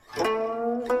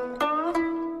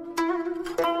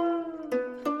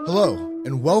Hello,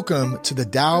 and welcome to the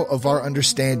Tao of Our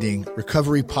Understanding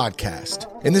Recovery Podcast.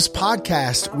 In this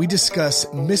podcast, we discuss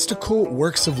mystical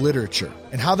works of literature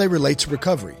and how they relate to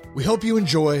recovery. We hope you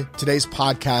enjoy today's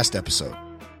podcast episode.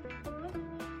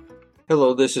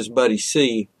 Hello, this is Buddy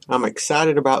C. I'm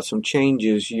excited about some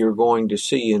changes you're going to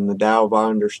see in the Tao of Our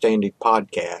Understanding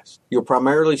podcast. You'll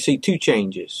primarily see two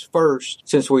changes. First,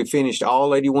 since we finished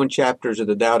all 81 chapters of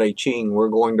the Tao Te Ching, we're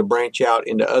going to branch out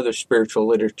into other spiritual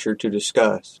literature to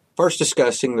discuss. First,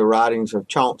 discussing the writings of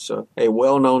Chuang-Tzu, a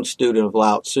well-known student of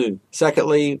Lao Tzu.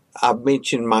 Secondly, I've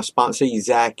mentioned my sponsee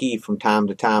Zach E. from time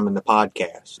to time in the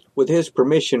podcast. With his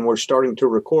permission, we're starting to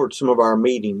record some of our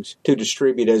meetings to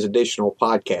distribute as additional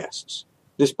podcasts.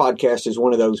 This podcast is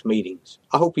one of those meetings.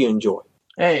 I hope you enjoy.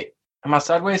 Hey, am I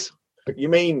sideways? You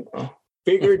mean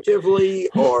figuratively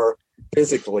or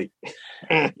physically?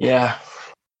 Yeah.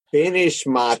 Finished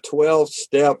my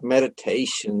 12-step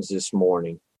meditations this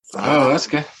morning. Oh, that's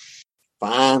good.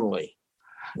 Finally.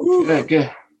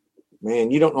 Good.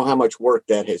 Man, you don't know how much work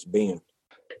that has been.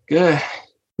 Good.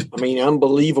 I mean,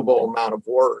 unbelievable amount of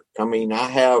work. I mean, I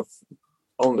have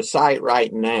on the site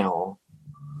right now,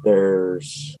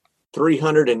 there's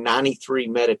 393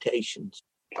 meditations.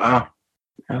 Wow.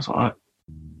 That's a lot.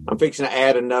 I'm fixing to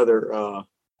add another,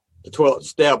 the 12th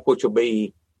step, which will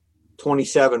be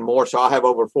 27 more. So I'll have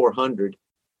over 400.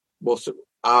 Well, so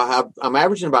I'm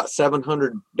averaging about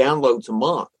 700 downloads a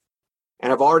month,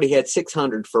 and I've already had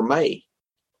 600 for May,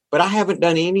 but I haven't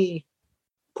done any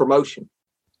promotion.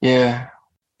 Yeah.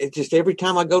 It's just every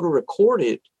time I go to record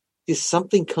it, just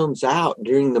something comes out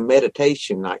during the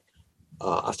meditation. Like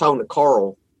I was talking to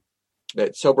Carl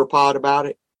at SoberPod about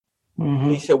it.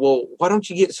 Mm-hmm. He said, well, why don't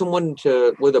you get someone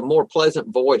with a more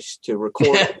pleasant voice to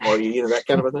record it for you, that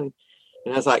kind of a thing.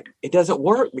 And I was like, it doesn't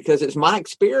work because it's my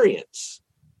experience.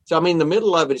 So, I mean, in the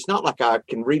middle of it, it's not like I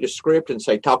can read a script and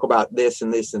say, talk about this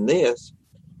and this and this.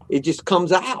 It just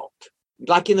comes out.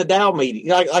 Like in the Tao meeting,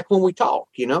 like when we talk,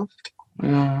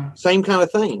 Yeah. Same kind of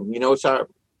thing.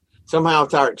 Somehow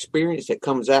it's our experience that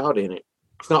comes out in it.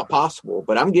 It's not possible,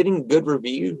 but I'm getting good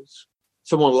reviews.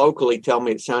 Someone locally tell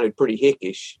me it sounded pretty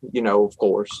hickish, of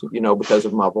course, because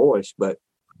of my voice, but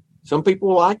some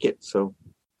people like it. So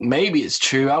maybe it's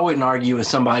true. I wouldn't argue with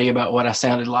somebody about what I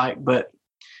sounded like, but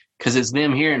because it's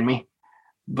them hearing me.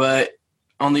 But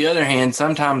on the other hand,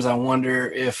 sometimes I wonder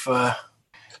if,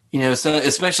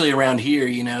 especially around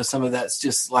here, some of that's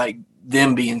just like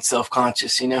them being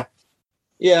self-conscious,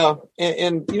 Yeah.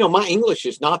 And my English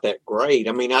is not that great.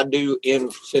 I mean, I do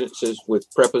end sentences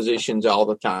with prepositions all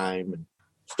the time and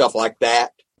stuff like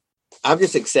that. I've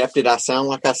just accepted I sound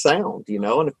like I sound,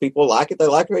 and if people like it, they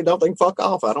like it. They don't, think fuck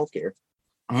off. I don't care.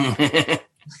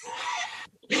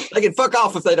 They can fuck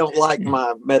off if they don't like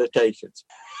my meditations.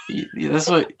 Yeah, that's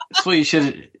what you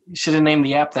should have named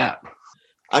the app that.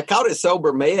 I called it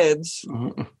Sober Meds.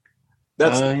 Mm-hmm.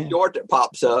 That's the short that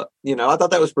pops up. I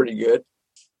thought that was pretty good.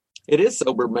 It is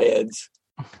Sober Meds.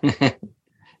 Yeah,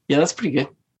 that's pretty good.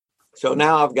 So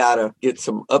now I've got to get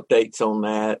some updates on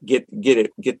that, get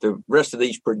the rest of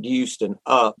these produced and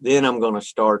up. Then I'm going to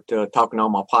start talking to all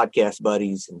my podcast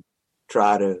buddies and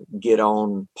try to get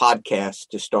on podcasts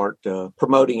to start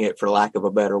promoting it, for lack of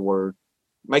a better word,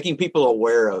 making people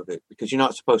aware of it, because you're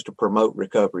not supposed to promote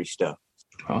recovery stuff.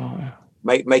 Oh, yeah.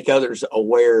 Make others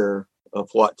aware of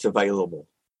what's available.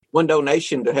 One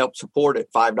donation to help support it,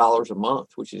 $5 a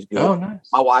month, which is good. Oh, nice.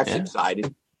 My wife's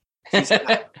excited. She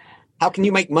said, how can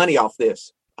you make money off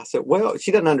this? I said, well,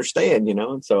 she doesn't understand,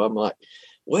 and so I'm like,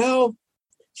 well,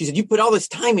 she said, you put all this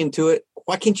time into it.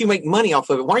 Why can't you make money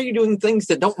off of it? Why are you doing things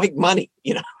that don't make money?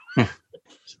 It's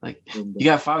like, you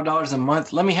got $5 a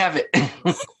month. Let me have it.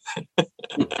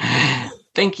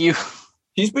 Thank you.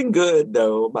 She's been good,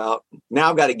 though, about now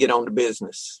I've got to get on to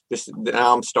business.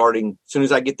 Now I'm starting, as soon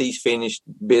as I get these finished,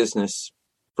 business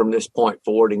from this point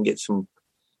forward and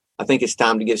I think it's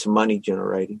time to get some money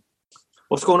generating.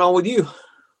 What's going on with you?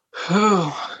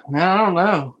 Oh, I don't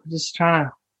know. Just trying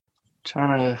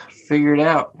to figure it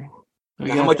out.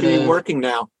 How much are you working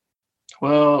now?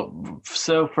 Well,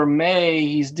 so for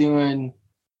May,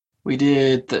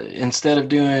 instead of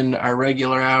doing our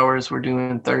regular hours, we're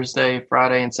doing Thursday,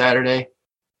 Friday, and Saturday,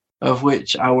 of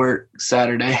which I work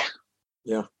Saturday.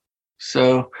 Yeah.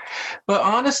 So, but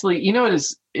honestly,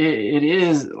 it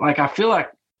is like, I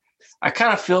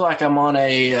kind of feel like I'm on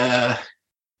I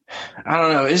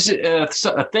don't know. It's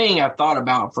a thing I've thought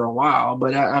about for a while,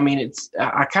 but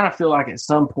I kind of feel like at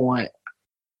some point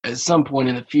in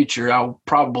the future, I'll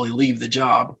probably leave the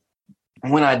job.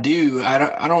 When I do,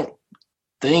 I don't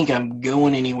think I'm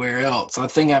going anywhere else. I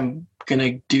think I'm going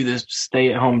to do this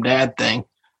stay-at-home dad thing.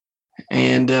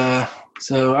 And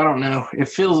So I don't know.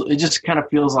 It just kind of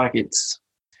feels like it's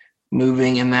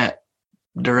moving in that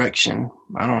direction.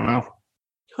 I don't know.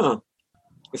 Huh.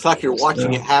 It's like you're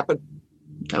watching it happen.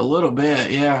 A little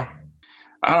bit, yeah.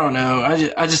 I don't know.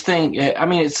 I just think, I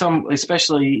mean, it's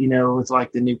especially, you know, with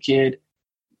like the new kid,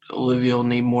 Olivia will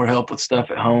need more help with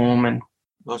stuff at home. And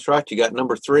That's right. You got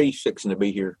number 3 fixing to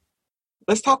be here.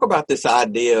 Let's talk about this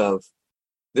idea of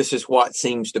this is what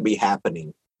seems to be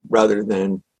happening rather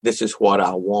than this is what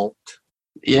I want.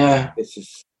 Yeah.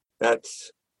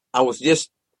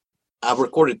 I've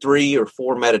recorded 3 or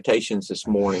 4 meditations this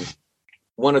morning.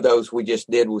 One of those we just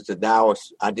did was the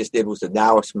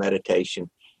Taoist meditation.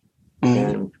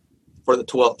 And for the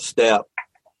 12th step.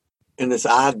 And this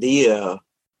idea,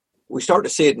 I started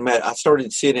to see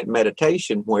it in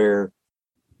meditation where,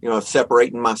 you know,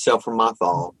 separating myself from my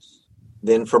thoughts,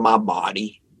 then from my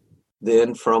body,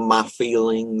 then from my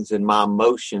feelings and my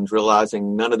emotions,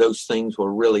 realizing none of those things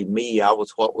were really me. I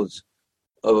was what was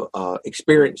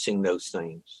experiencing those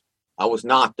things. I was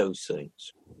not those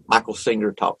things. Michael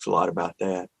Singer talks a lot about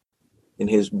that in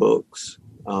his books.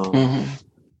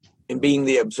 And being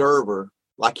the observer,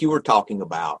 like you were talking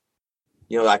about,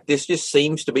 you know, like this just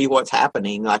seems to be what's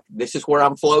happening. Like this is where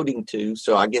I'm floating to.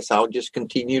 So I guess I'll just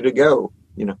continue to go,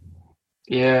 you know?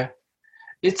 Yeah.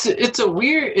 It's a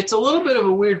little bit of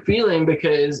a weird feeling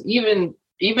because even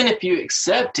if you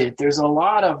accept it, there's a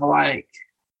lot of like,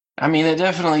 I mean, it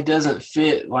definitely doesn't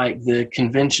fit like the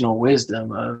conventional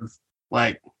wisdom of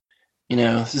like, you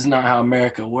know, this is not how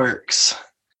America works.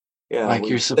 Yeah. Like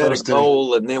you're supposed to set a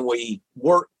goal and then we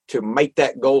work to make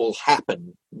that goal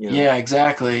happen. You know? Yeah,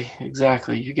 exactly.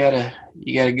 You gotta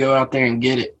go out there and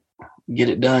get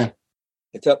it done.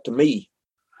 It's up to me,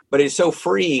 but it's so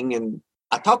freeing. And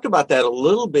I talked about that a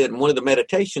little bit in one of the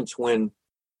meditations when,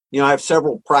 you know, I have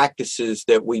several practices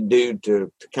that we do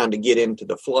to kind of get into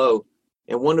the flow.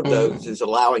 And one of those is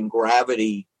allowing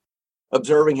gravity,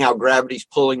 observing how gravity's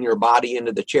pulling your body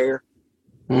into the chair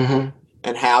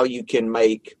and how you can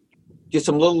make just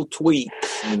some little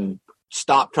tweaks and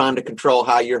stop trying to control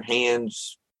how your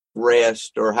hands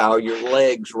rest or how your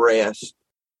legs rest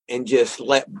and just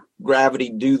let gravity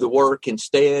do the work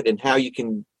instead, and how you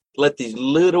can let these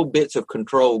little bits of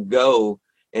control go,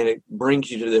 and it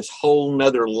brings you to this whole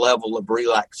nother level of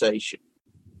relaxation.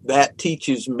 That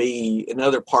teaches me in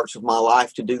other parts of my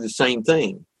life to do the same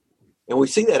thing. And we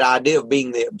see that idea of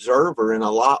being the observer in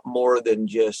a lot more than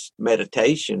just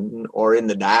meditation or in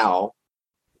the Tao.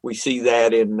 We see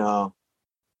that in the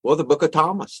Book of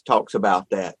Thomas talks about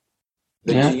that.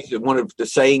 Jesus, one of the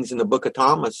sayings in the Book of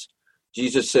Thomas,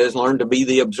 Jesus says, learn to be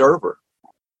the observer.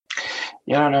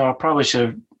 Yeah, I know. I probably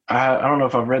should. I don't know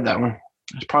if I've read that one.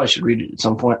 I probably should read it at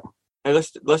some point. Hey,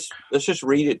 let's just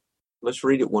read it. Let's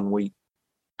read it one week.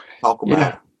 Talk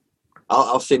about it.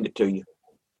 I'll send it to you,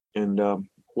 and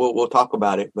we'll talk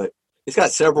about it. But it's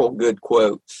got several good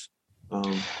quotes,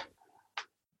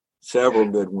 several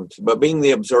good ones. But being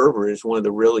the observer is one of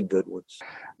the really good ones.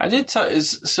 I did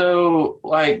so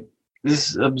like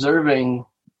this observing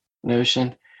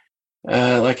notion,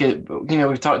 like it. You know,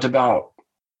 we've talked about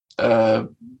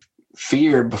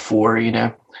fear before. You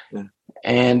know,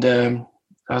 and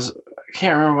I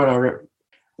can't remember what I read.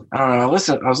 I don't know. I was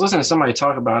listening to somebody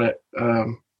talk about it. I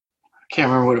can't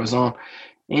remember what it was on.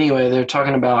 Anyway, they're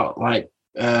talking about like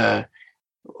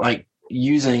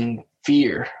using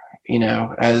fear, you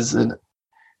know,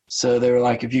 so they were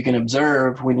like, if you can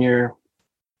observe when you're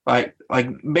like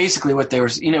basically what they were,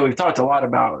 you know, we've talked a lot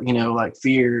about, you know, like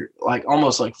fear, like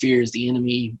almost like fear is the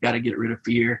enemy. You got to get rid of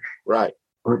fear. Right.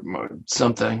 Or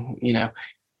something, you know,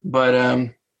 but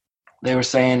they were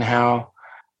saying how,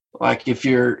 like if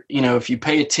you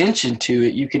pay attention to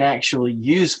it, you can actually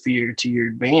use fear to your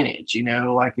advantage. You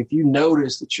know, like if you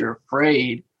notice that you're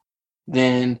afraid,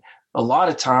 then a lot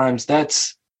of times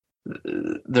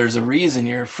there's a reason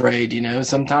you're afraid. You know,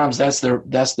 sometimes that's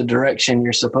the direction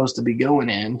you're supposed to be going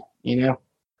in. You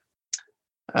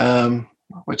know,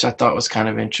 which I thought was kind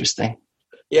of interesting.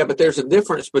 Yeah, but there's a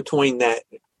difference between that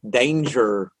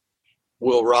danger,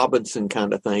 Will Robinson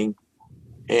kind of thing,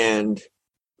 and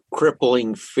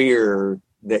crippling fear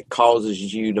that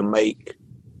causes you to make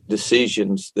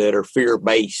decisions that are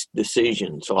fear-based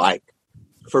decisions. Like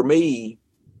for me,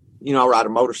 you know, I ride a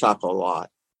motorcycle a lot.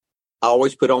 I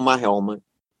always put on my helmet,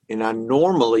 and I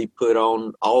normally put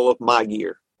on all of my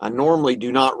gear. I normally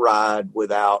do not ride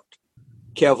without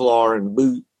Kevlar and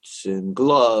boots and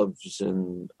gloves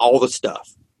and all the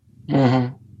stuff.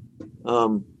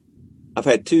 I've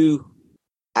had 2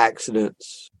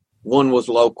 accidents. One was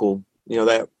local.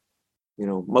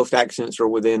 Most accidents are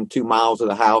within 2 miles of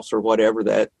the house or whatever.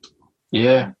 That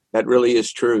really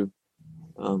is true.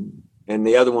 And and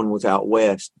the other one was out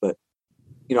west. But,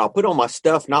 I put on my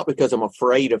stuff not because I'm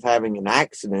afraid of having an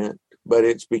accident, but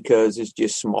it's because it's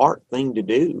just smart thing to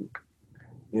do.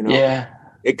 Yeah.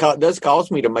 It does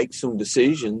cause me to make some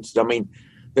decisions. I mean,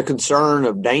 the concern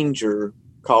of danger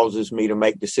causes me to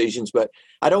make decisions, but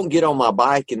I don't get on my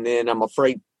bike and then I'm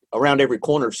afraid around every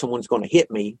corner someone's going to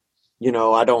hit me.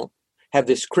 I don't have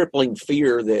this crippling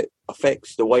fear that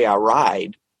affects the way I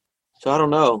ride. So I don't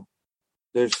know.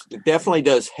 It definitely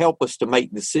does help us to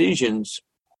make decisions.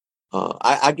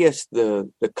 I guess the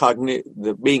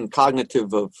being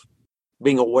cognitive of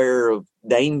being aware of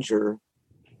danger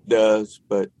does,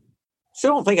 but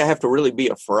still don't think I have to really be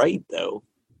afraid though.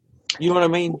 You know what I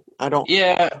mean? I don't.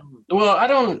 Yeah. Well, I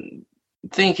don't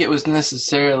think it was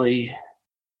necessarily.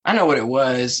 I know what it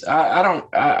was.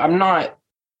 I'm not.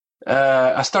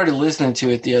 I started listening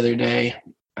to it the other day.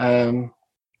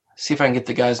 See if I can get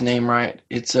the guy's name right.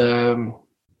 It's the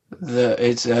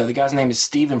guy's name is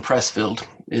Stephen Pressfield.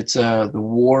 It's The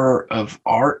War of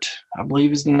Art, I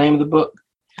believe is the name of the book.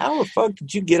 How the fuck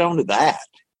did you get onto that?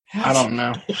 I don't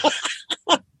know.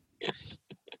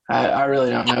 I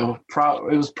really don't know.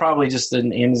 It was probably just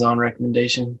an Amazon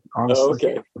recommendation, honestly. Oh,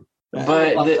 okay.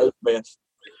 But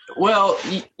well,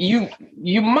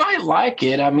 you might like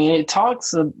it. I mean, he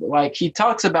talks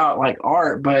about like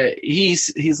art, but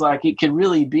he's like it could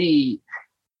really be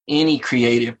any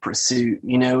creative pursuit.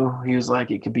 He was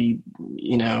like it could be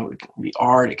it could be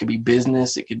art, it could be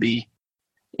business, it could be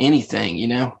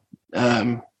anything.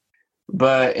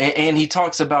 But he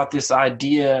talks about this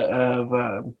idea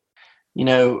of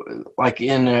like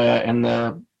in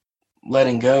the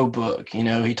Letting Go book,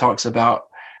 he talks about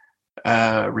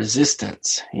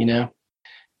resistance,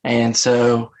 and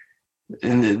so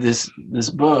in this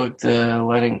book, the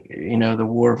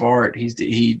War of Art,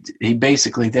 he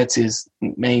basically, that's his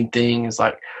main thing, is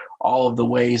like all of the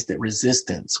ways that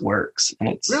resistance works. And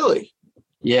it's really,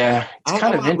 yeah, it's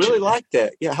kind of interesting. I really like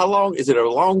that. Yeah. How long is it? A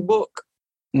long book?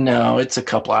 No, it's a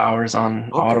couple hours on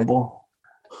Audible.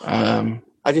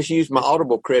 I just used my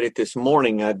Audible credit this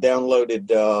morning. I downloaded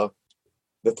the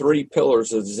 3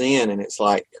 Pillars of Zen, and it's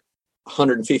like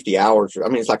 150 hours. I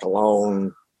mean, it's like a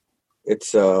long.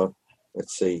 It's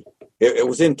let's see. It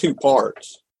was in 2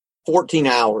 parts, 14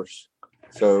 hours.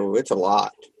 So it's a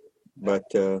lot. But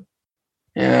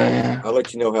yeah, I'll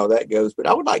let you know how that goes. But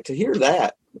I would like to hear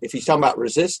that if he's talking about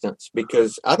resistance,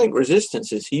 because I think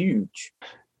resistance is huge.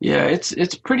 Yeah, it's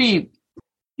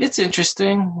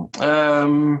interesting.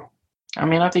 I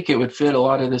mean, I think it would fit a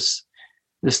lot of this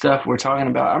stuff we're talking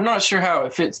about. I'm not sure how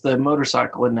it fits the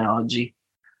motorcycle analogy,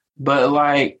 but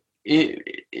like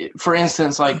for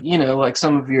instance, like, like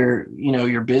some of your,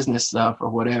 your business stuff or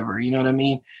whatever, you know what I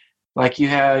mean? Like you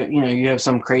have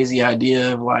some crazy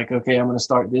idea of like, okay, I'm going to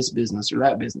start this business or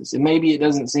that business. And maybe it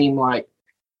doesn't seem like,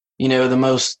 the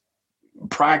most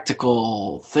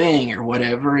practical thing or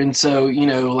whatever. And so,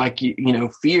 like,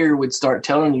 fear would start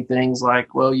telling you things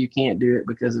like, well, you can't do it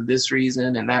because of this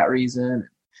reason and that reason,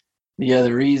 the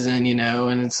other reason,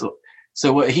 and it's,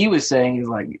 so what he was saying is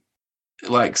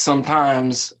like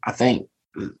sometimes, I think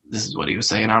this is what he was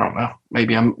saying. I don't know.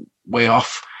 Maybe I'm way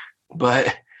off,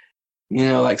 but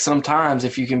like sometimes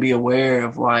if you can be aware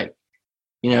of like,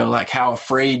 like how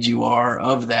afraid you are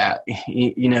of that,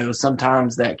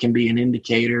 sometimes that can be an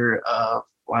indicator of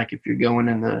like if you're going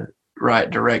in the right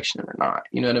direction or not.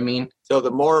 You know what I mean? So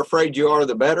the more afraid you are,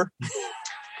 the better?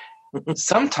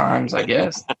 Sometimes, I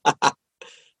guess.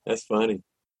 That's funny.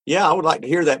 Yeah, I would like to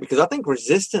hear that, because I think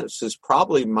resistance is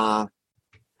probably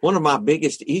one of my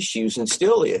biggest issues, and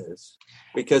still is,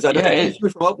 because I don't keep me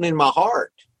from opening my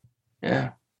heart.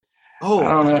 Yeah. Oh, I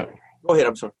don't know. Go ahead.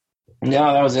 I'm sorry.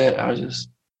 No, that was it. I was just.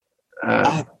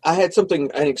 I had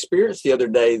an experience the other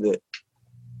day that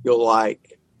you'll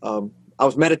like. I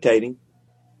was meditating,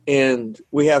 and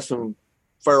we have some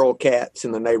feral cats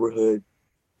in the neighborhood,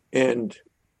 and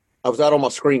I was out on my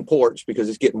screen porch because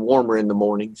it's getting warmer in the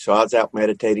morning. So I was out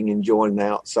meditating, enjoying the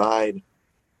outside.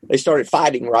 They started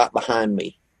fighting right behind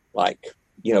me, like,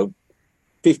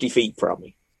 50 feet from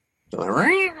me.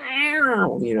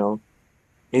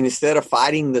 And instead of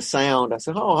fighting the sound, I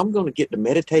said, I'm going to get to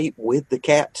meditate with the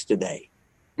cats today.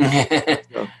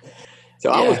 So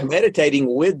I was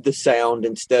meditating with the sound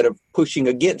instead of pushing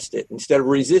against it, instead of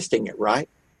resisting it, right?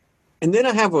 And then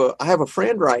I have a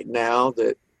friend right now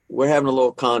that we're having a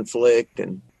little conflict,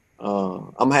 and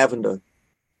I'm having to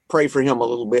pray for him a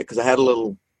little bit because I had a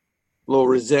little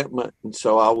resentment. And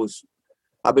so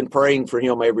I've been praying for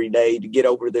him every day to get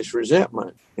over this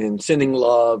resentment and sending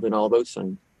love and all those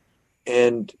things.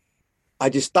 And I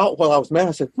just thought while I was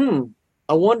meditating, I said,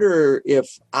 I wonder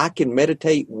if I can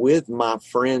meditate with my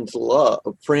friend's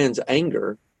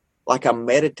anger, like I'm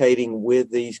meditating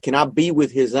with these. Can I be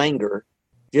with his anger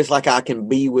just like I can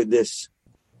be with this,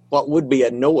 what would be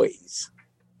a noise?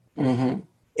 Mm-hmm.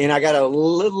 And I got a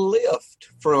little lift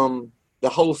from the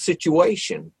whole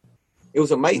situation. It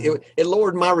was amazing. Mm-hmm. It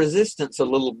lowered my resistance a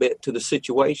little bit to the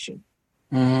situation.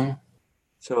 Mm-hmm.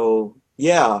 So,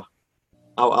 yeah,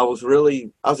 I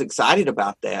was excited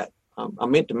about that. I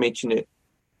meant to mention it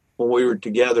when we were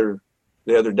together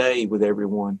the other day with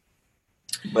everyone,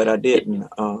 but I didn't.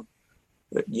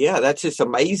 But yeah, that's just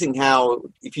amazing how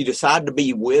if you decide to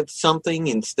be with something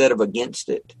instead of against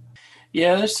it.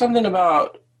 Yeah, there's something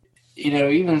about,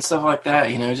 even stuff like that,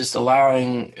 just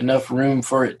allowing enough room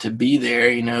for it to be there,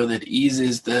 that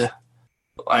eases the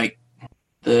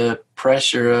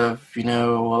pressure of,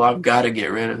 well, I've got to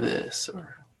get rid of this.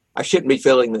 Or I shouldn't be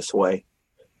feeling this way.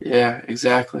 Yeah,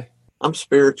 exactly. I'm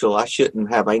spiritual. I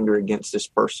shouldn't have anger against this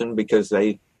person because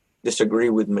they disagree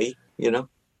with me,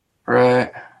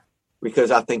 Right.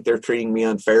 Because I think they're treating me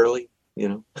unfairly,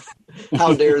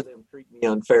 How dare them treat me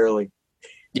unfairly?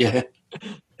 Yeah.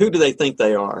 Who do they think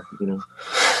they are,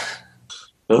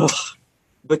 Ugh.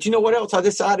 But you know what else I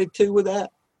decided to with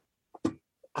that?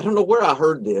 I don't know where I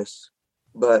heard this,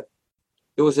 but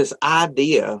it was this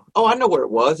idea. Oh, I know where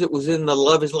it was. It was in the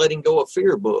Love is Letting Go of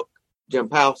Fear book,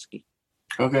 Jampowski.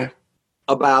 Okay.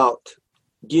 About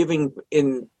when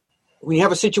you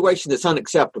have a situation that's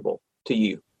unacceptable to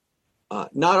you,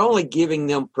 not only giving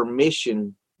them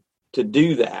permission to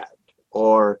do that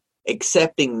or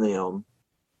accepting them,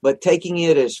 but taking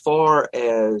it as far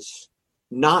as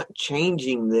not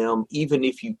changing them, even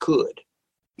if you could.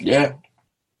 Yeah.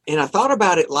 And I thought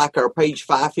about it like our page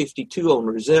 552 on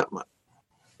resentment,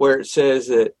 where it says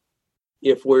that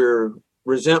if we're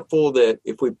resentful, that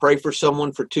if we pray for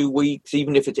someone for 2 weeks,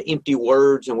 even if it's empty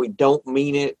words and we don't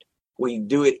mean it, we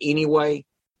do it anyway,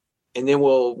 and then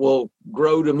we'll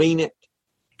grow to mean it.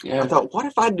 Yeah. I thought, what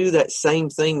if I do that same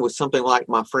thing with something like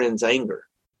my friend's anger?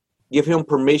 Give him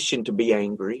permission to be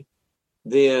angry.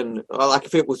 Then, like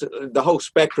if it was, the whole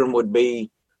spectrum would be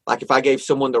like if I gave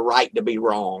someone the right to be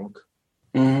wrong,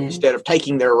 Mm-hmm. instead of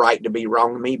taking their right to be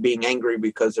wrong, me being angry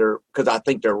because I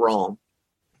think they're wrong,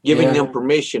 giving them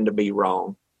permission to be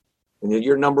wrong. And then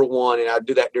you're number one, and I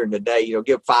do that during the day,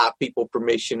 give 5 people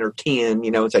permission or 10,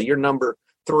 and say, you're number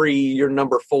 3, you're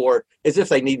number 4, as if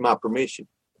they need my permission.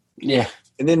 Yeah.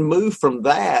 And then move from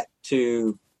that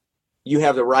to you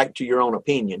have the right to your own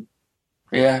opinion.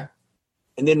 Yeah.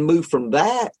 And then move from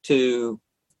that to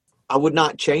I would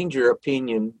not change your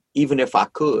opinion even if I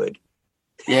could.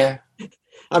 Yeah.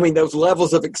 I mean, those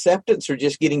levels of acceptance are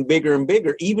just getting bigger and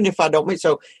bigger, even if I don't mean.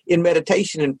 So in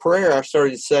meditation and prayer, I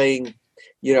started saying,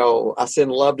 I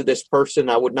send love to this person.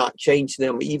 I would not change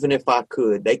them even if I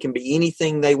could. They can be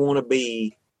anything they want to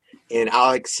be, and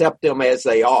I'll accept them as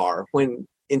they are. When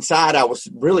inside I was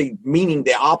really meaning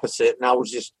the opposite, and I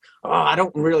was just, I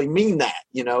don't really mean that,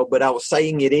 but I was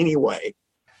saying it anyway.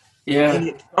 Yeah. And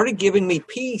it started giving me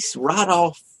peace right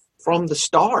off from the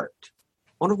start.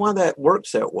 I wonder why that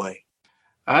works that way.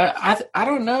 I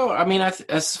don't know. I mean,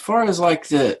 as far as like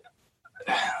the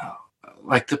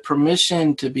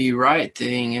permission to be right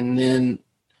thing, and then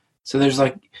so there's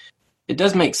it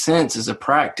does make sense as a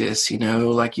practice,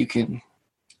 like you can,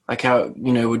 like how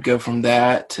would go from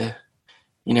that to,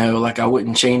 like I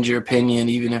wouldn't change your opinion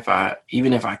even if I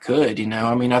could,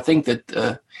 I mean, I think that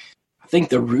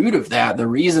the root of that, the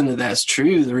reason that's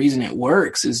true, the reason it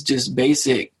works is just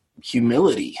basic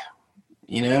humility.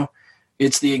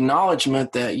 It's the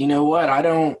acknowledgement that, what, I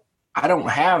don't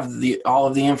have all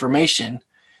of the information,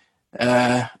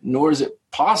 nor is it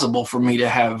possible for me to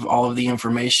have all of the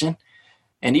information.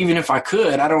 And even if I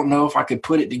could, I don't know if I could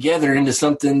put it together into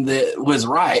something that was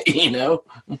right,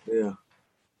 Yeah.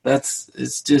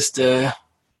 It's just,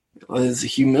 it's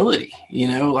humility,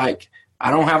 like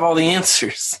I don't have all the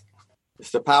answers.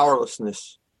 It's the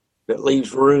powerlessness that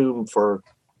leaves room for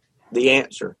the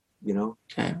answer,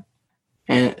 Okay.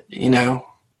 And,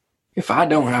 if I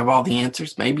don't have all the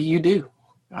answers, maybe you do.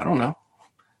 I don't know.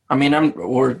 I mean,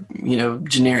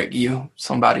 generic you,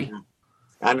 somebody.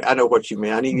 I know what you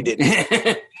mean. I knew you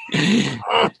didn't.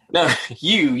 No,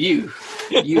 you,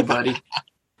 buddy.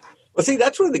 Well, see,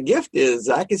 that's where the gift is,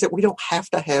 Zach, is that we don't have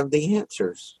to have the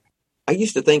answers. I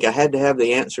used to think I had to have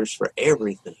the answers for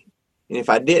everything. And if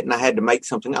I didn't, I had to make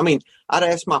something. I mean, I'd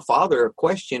ask my father a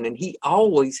question, and he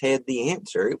always had the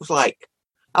answer. It was like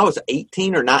I was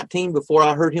 18 or 19 before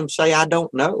I heard him say, I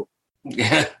don't know.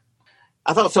 Yeah.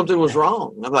 I thought something was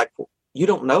wrong. I'm like, you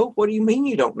don't know? What do you mean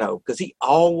you don't know? Because he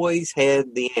always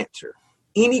had the answer.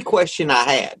 Any question I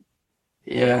had.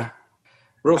 Yeah.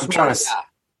 Real smart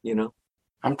guy,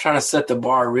 I'm trying to set the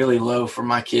bar really low for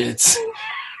my kids.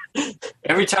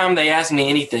 Every time they ask me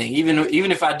anything,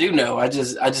 even if I do know, I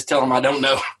just tell them I don't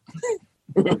know.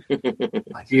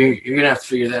 Like you're gonna have to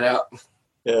figure that out.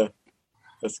 Yeah,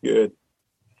 that's good.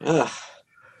 You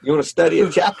want to study a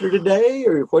chapter today,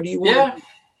 or what do you want? Yeah,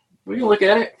 we can look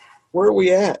at it. Where are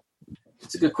we at?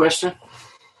 It's a good question.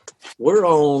 We're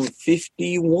on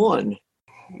 51.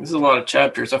 There's a lot of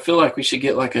chapters. I feel like we should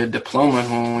get like a diploma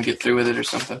when we get through with it or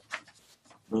something.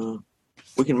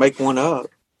 We can make one up.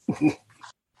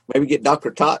 Maybe get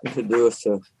Dr. Totten to do us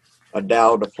a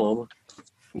Dow diploma.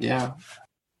 Yeah.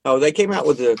 Oh, they came out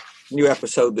with a new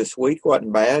episode this week.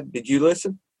 Wasn't bad. Did you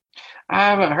listen? I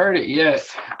haven't heard it yet.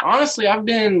 Honestly, I've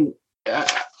been,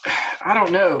 I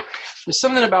don't know. There's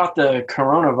something about the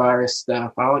coronavirus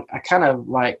stuff. I kind of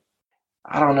like,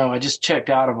 I don't know. I just checked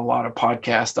out of a lot of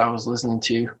podcasts I was listening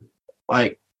to.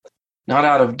 Like, not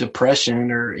out of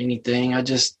depression or anything. I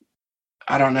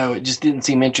don't know. It just didn't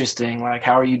seem interesting. Like,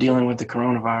 how are you dealing with the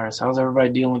coronavirus? How's everybody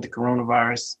dealing with the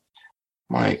coronavirus?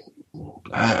 Like,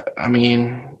 I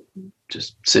mean,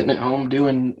 just sitting at home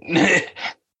doing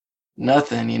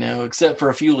nothing, except for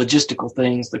a few logistical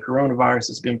things. The coronavirus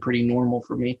has been pretty normal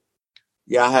for me.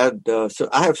 Yeah,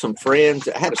 I have some friends.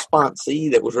 I had a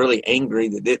sponsee that was really angry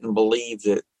that didn't believe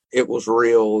that it was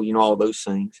real, all those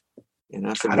things. And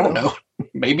I said, I don't know.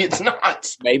 Maybe it's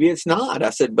not. Maybe it's not.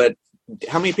 I said, but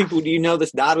how many people do you know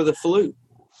that's died of the flu?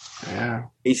 Yeah.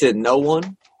 He said, no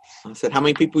one. I said, how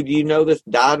many people do you know that's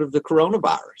died of the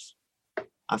coronavirus?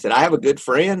 I said, I have a good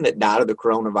friend that died of the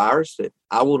coronavirus that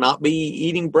I will not be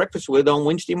eating breakfast with on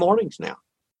Wednesday mornings now.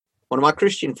 One of my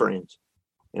Christian friends.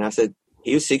 And I said,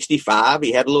 he was 65.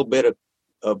 He had a little bit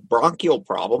of bronchial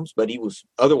problems, but he was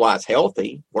otherwise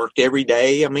healthy, worked every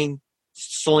day. I mean,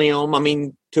 slim. I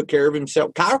mean, took care of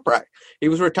himself. Chiropractor. He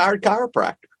was a retired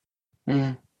chiropractor.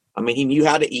 Mm. I mean, he knew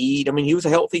how to eat. I mean, he was a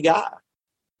healthy guy.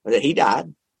 But he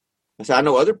died. I said, I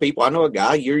know other people. I know a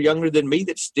guy, you're younger than me,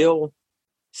 that's still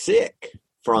sick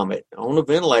from it on a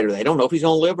ventilator. They don't know if he's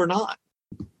going to live or not.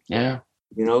 Yeah.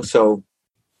 So,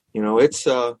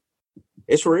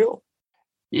 it's real.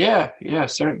 Yeah,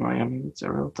 certainly. I mean, it's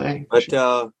a real thing. But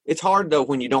it's hard, though,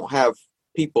 when you don't have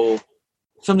people,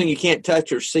 something you can't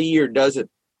touch or see or doesn't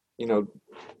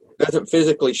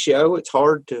physically show. It's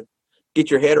hard to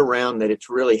get your head around that it's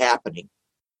really happening.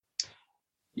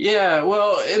 Yeah,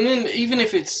 well, and then even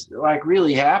if it's like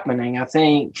really happening, I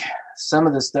think some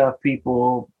of the stuff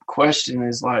people question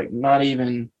is like not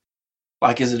even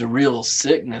like, is it a real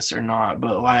sickness or not?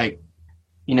 But like,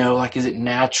 like, is it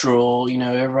natural?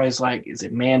 Everybody's like, is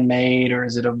it man-made or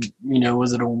is it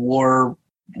was it a war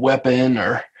weapon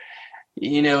or,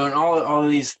 and all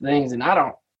of these things. And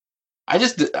I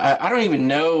don't even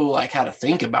know like how to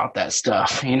think about that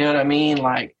stuff. You know what I mean?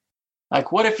 Like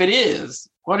what if it is?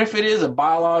 What if it is a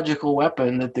biological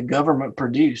weapon that the government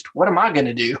produced? What am I going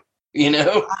to do?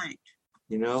 Right.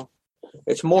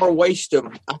 It's more waste of,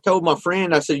 I told my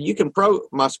friend, I said,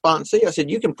 my sponsee, I said,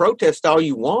 you can protest all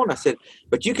you want. I said,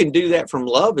 but you can do that from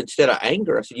love instead of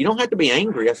anger. I said, you don't have to be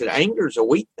angry. I said, anger is a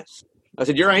weakness. I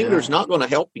said, your anger is not going to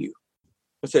help you.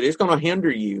 I said, it's going to hinder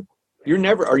you.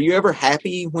 Are you ever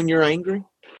happy when you're angry?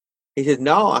 He said,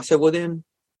 no. I said, well, then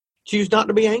choose not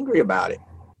to be angry about it.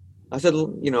 I said,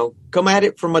 come at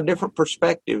it from a different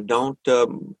perspective. Don't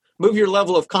move your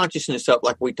level of consciousness up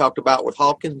like we talked about with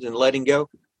Hawkins and letting go.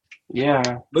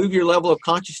 Yeah. Move your level of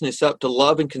consciousness up to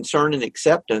love and concern and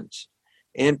acceptance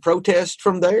and protest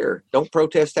from there. Don't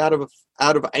protest out of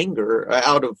anger,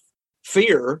 out of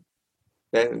fear.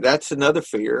 That's another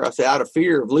fear. I say out of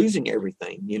fear of losing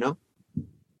everything,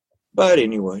 But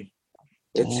anyway,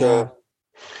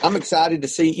 I'm excited to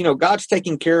see, God's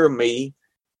taking care of me.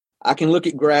 I can look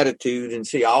at gratitude and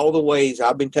see all the ways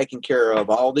I've been taken care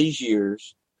of all these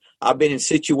years. I've been in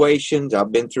situations.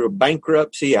 I've been through a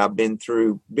bankruptcy. I've been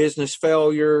through business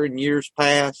failure in years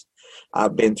past.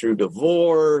 I've been through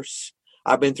divorce.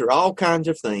 I've been through all kinds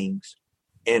of things.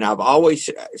 And I've always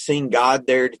seen God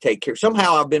there to take care.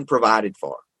 Somehow I've been provided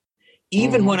for.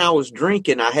 Even when I was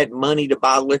drinking, I had money to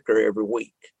buy liquor every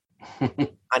week.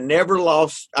 I never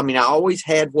lost. I mean, I always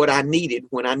had what I needed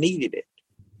when I needed it.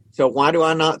 So why do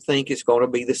I not think it's going to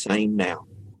be the same now?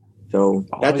 So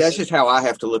that's just how I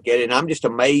have to look at it. And I'm just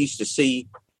amazed to see.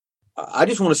 I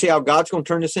just want to see how God's going to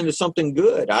turn this into something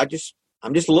good. I'm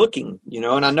just looking,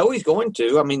 and I know He's going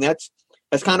to. I mean, that's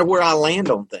kind of where I land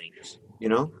on things,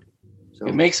 So.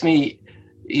 It makes me,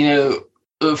 the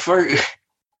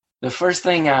first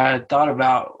thing I thought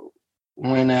about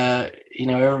when,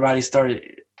 everybody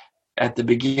started at the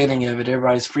beginning of it,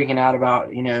 everybody's freaking out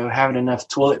about, having enough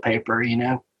toilet paper,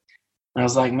 And I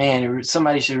was like, man,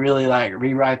 somebody should really like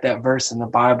rewrite that verse in the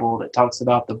Bible that talks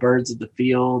about the birds of the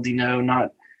field,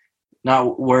 not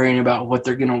not worrying about what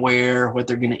they're going to wear, what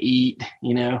they're going to eat,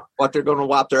 What they're going to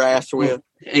wipe their ass with.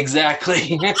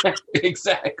 Exactly.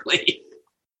 Exactly.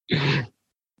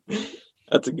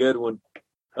 That's a good one.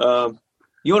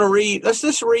 You want to read? Let's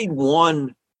just read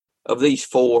one of these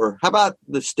four. How about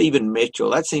the Stephen Mitchell?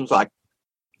 That seems like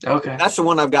okay. That's the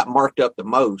one I've got marked up the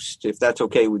most, if that's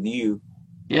okay with you.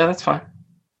 Yeah, that's fine.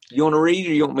 You want to read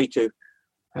or you want me to?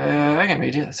 I can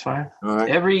read it. That's fine. All right.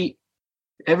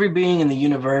 Every being in the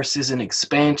universe is an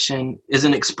expression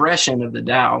of the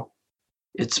Tao.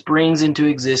 It springs into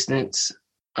existence,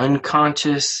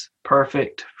 unconscious,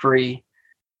 perfect, free,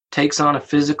 takes on a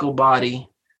physical body,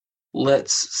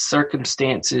 lets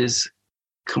circumstances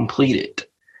complete it.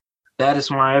 That is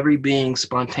why every being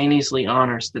spontaneously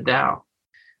honors the Tao.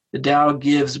 The Tao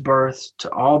gives birth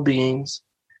to all beings,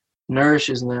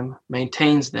 nourishes them,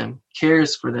 maintains them,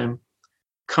 cares for them,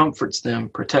 comforts them,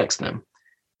 protects them,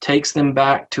 takes them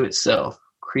back to itself,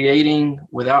 creating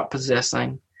without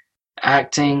possessing,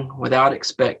 acting without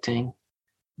expecting,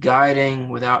 guiding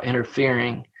without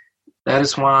interfering. That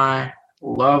is why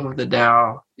love of the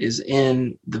Tao is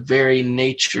in the very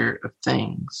nature of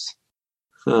things.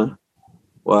 Huh.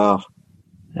 Wow.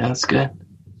 Yeah, that's good.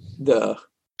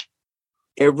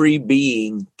 Every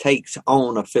being takes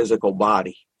on a physical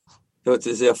body. So it's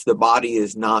as if the body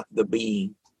is not the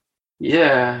being.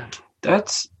 Yeah,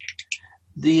 that's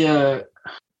the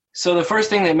so the first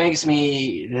thing that makes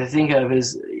me think of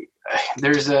is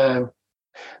there's an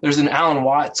Alan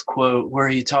Watts quote where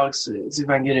he talks, let's see if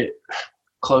I can get it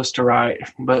close to right,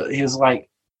 but he was like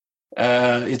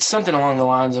it's something along the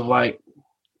lines of like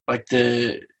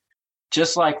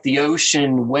just like the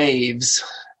ocean waves,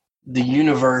 the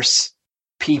universe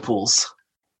peoples,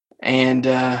 and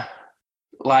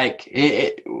like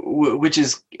it which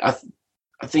is I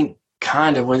think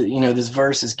kind of what this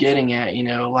verse is getting at,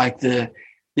 like that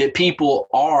people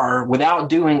are, without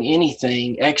doing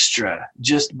anything extra,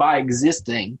 just by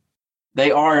existing, they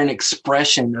are an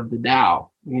expression of the Tao.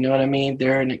 You know what I mean?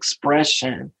 They're an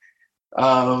expression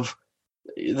of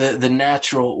the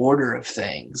natural order of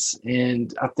things,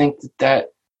 and I think that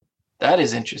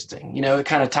is interesting. It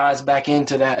kind of ties back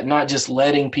into that, not just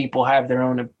letting people have their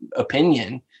own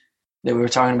opinion that we were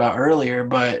talking about earlier,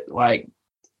 but like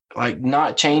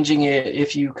not changing it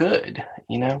if you could,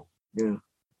 Yeah.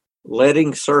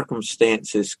 Letting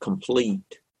circumstances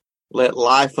complete. Let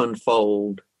life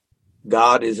unfold.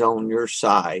 God is on your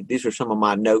side. These are some of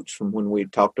my notes from when we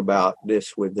talked about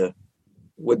this with the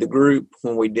group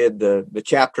when we did the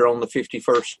chapter on the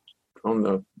 51st, on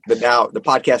the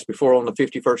podcast before on the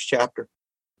 51st chapter.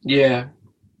 Yeah.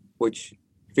 Which,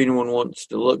 if anyone wants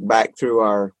to look back through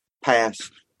our past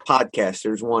podcasts,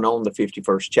 there's one on the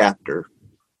 51st chapter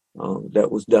that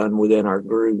was done within our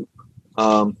group.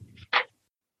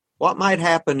 What might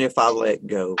happen if I let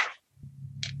go?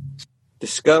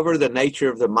 Discover the nature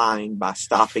of the mind by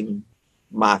stopping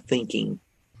my thinking.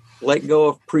 Let go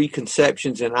of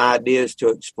preconceptions and ideas to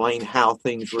explain how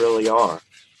things really are.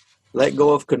 Let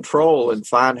go of control and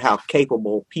find how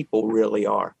capable people really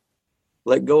are.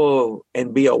 Let go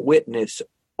and be a witness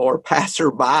or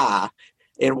passerby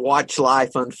and watch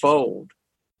life unfold.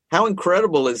 How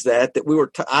incredible is that we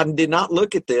were, I did not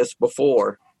look at this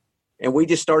before, and we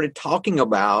just started talking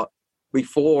about,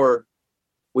 before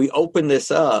we opened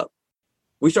this up,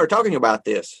 we started talking about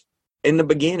this in the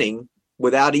beginning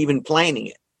without even planning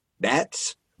it.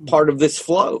 That's part of this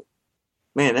flow.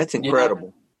 Man, that's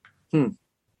incredible. Yeah.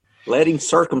 Letting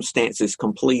circumstances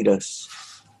complete us.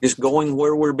 Just going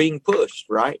where we're being pushed,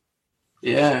 right?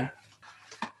 Yeah.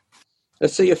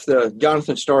 Let's see if the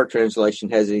Jonathan Starr translation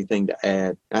has anything to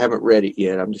add. I haven't read it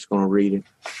yet. I'm just going to read it.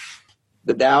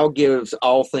 The Tao gives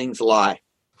all things life.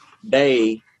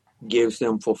 Day gives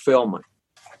them fulfillment.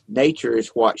 Nature is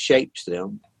what shapes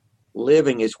them.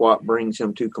 Living is what brings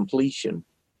them to completion.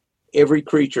 Every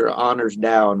creature honors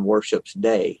Tao and worships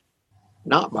Day,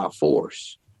 not by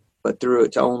force, but through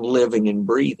its own living and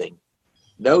breathing.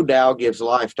 Though Tao gives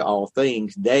life to all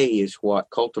things, Day is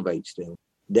what cultivates them.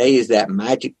 Day is that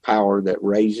magic power that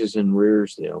raises and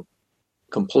rears them,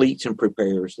 completes and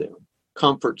prepares them,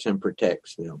 comforts and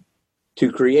protects them. To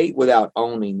create without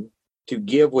owning, to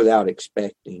give without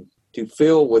expecting, to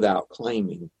fill without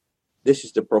claiming. This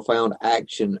is the profound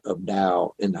action of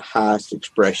Tao in the highest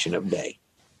expression of Day.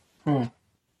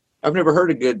 I've never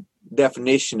heard a good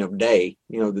definition of Day.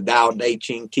 The Tao Te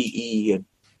Ching Te,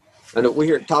 and we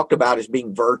hear it talked about as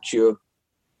being virtue,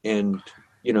 and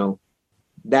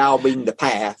Tao being the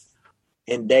path,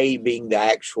 and Day being the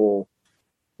actual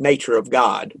nature of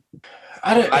God.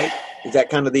 Right? Is that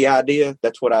kind of the idea?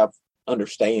 That's what I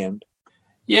understand.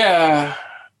 Yeah,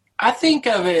 I think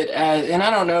of it as, and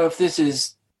I don't know if this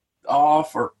is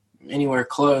off or anywhere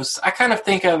close. I kind of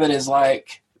think of it as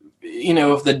like,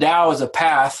 if the Tao is a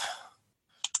path,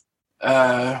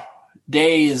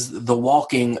 day is the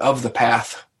walking of the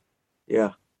path.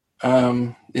 Yeah.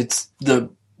 It's the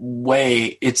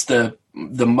way, it's the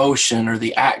motion or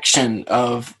the action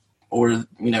of, or,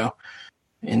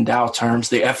 in Tao terms,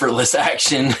 the effortless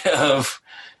action of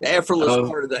the effortless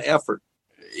part of the effort.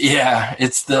 Yeah.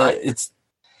 It's the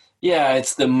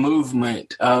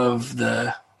movement of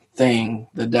the thing,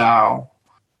 the Tao.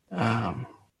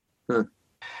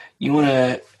 You want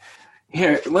to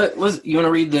you want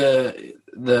to read the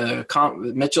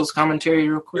Mitchell's commentary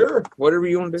real quick? Sure, whatever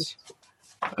you want to do.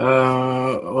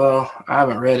 Well, I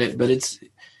haven't read it, but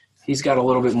he's got a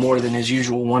little bit more than his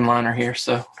usual one-liner here,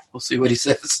 so we'll see what he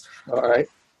says. All right.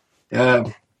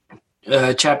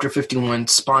 Chapter 51,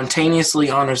 spontaneously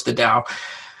honors the Tao.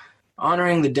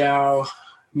 Honoring the Tao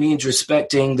means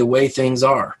respecting the way things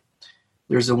are.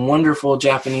 There's a wonderful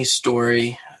Japanese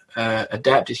story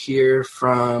adapted here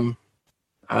from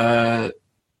A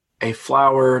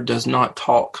Flower Does Not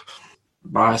Talk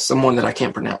by someone that I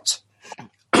can't pronounce.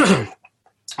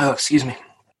 Excuse me.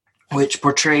 Which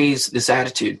portrays this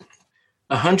attitude.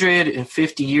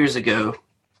 150 years ago,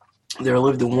 there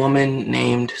lived a woman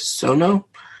named Sono,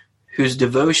 whose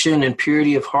devotion and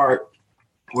purity of heart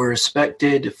were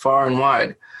respected far and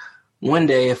wide. One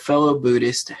day, a fellow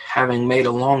Buddhist, having made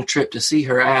a long trip to see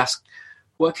her, asked,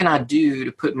 "What can I do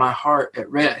to put my heart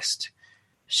at rest?"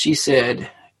 She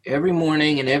said, "Every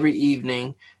morning and every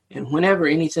evening, and whenever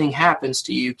anything happens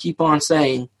to you, keep on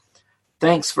saying,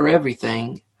 'Thanks for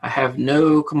everything. I have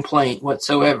no complaint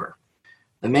whatsoever.'"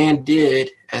 The man did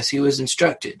as he was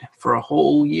instructed for a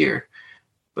whole year,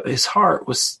 but his heart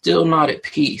was still not at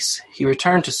peace. He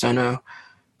returned to Sono,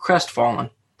 crestfallen.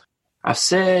 "I've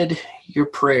said your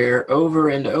prayer over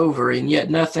and over, and yet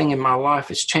nothing in my life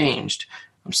has changed.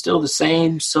 I'm still the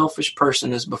same selfish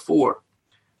person as before.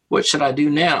 What should I do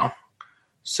now?"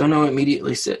 Sono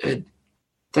immediately said,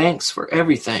 "Thanks for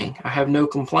everything. I have no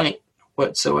complaint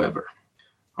whatsoever."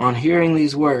 On hearing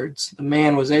these words, the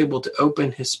man was able to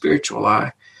open his spiritual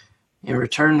eye and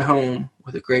returned home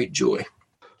with a great joy.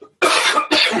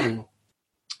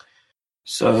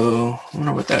 So, I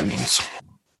wonder what that means.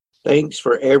 Thanks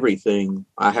for everything.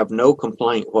 I have no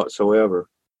complaint whatsoever.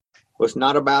 Well, it's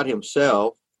not about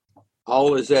himself.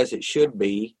 All is as it should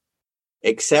be.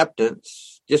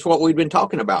 Acceptance. Just what we've been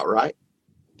talking about, right?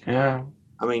 Yeah.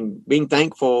 I mean, being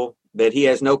thankful that he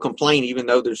has no complaint, even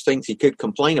though there's things he could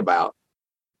complain about.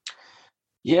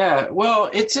 Yeah, well,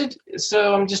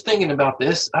 so I'm just thinking about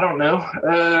this. I don't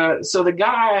know. So the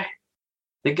guy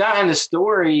in the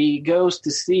story goes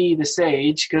to see the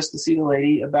sage, goes to see the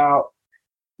lady about,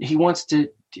 he's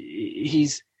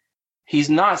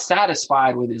not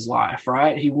satisfied with his life,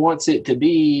 right? He wants it to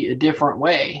be a different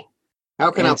way. How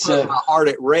can I put my heart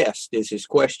at rest is his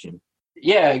question.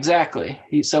 Yeah, exactly.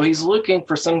 He's looking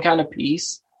for some kind of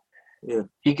peace. Yeah.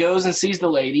 He goes and sees the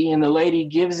lady, and the lady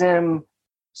gives him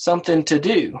something to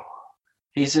do.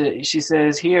 She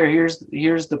says, here's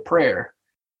the prayer.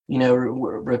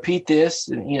 Repeat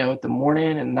this, at the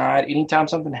morning and night, anytime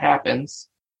something happens,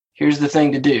 here's the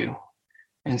thing to do.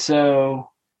 And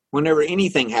so whenever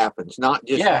anything happens, not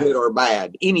just good or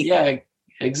bad, anything. Yeah,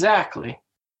 exactly.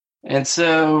 And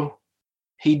so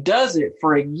he does it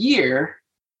for a year,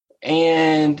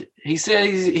 and he said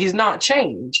he's not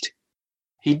changed.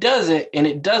 He does it, and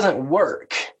it doesn't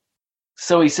work.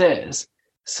 So he says.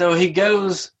 So he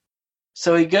goes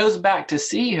back to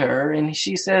see her, and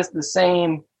she says the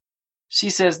same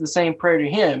prayer to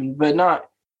him, but not,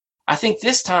 I think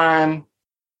this time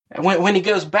when he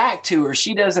goes back to her,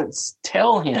 she doesn't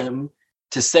tell him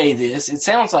to say this. It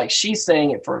sounds like she's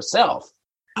saying it for herself.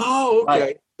 Oh,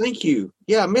 okay. Thank you.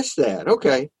 Yeah, I missed that.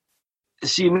 Okay.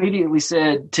 She immediately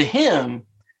said to him,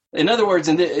 in other words,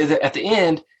 at the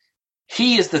end,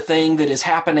 he is the thing that is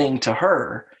happening to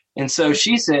her. And so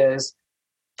she says,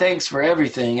 "Thanks for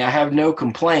everything. I have no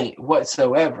complaint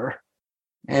whatsoever."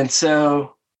 And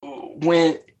so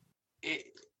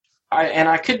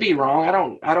I could be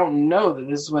wrong. I don't know that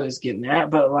this is what it's getting at,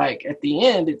 but like at the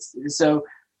end, it's so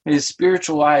his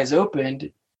spiritual eye is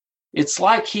opened. It's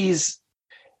like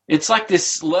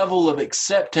this level of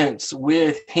acceptance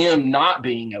with him not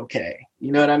being okay.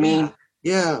 You know what I mean?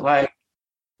 Yeah.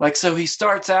 Like, so he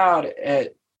starts out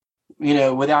at,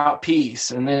 without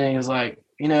peace. And then he was like,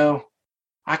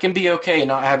 I can be okay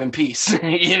not having peace.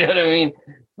 You know what I mean?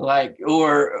 Like,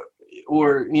 or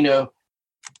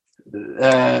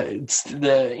it's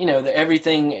the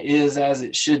everything is as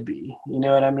it should be. You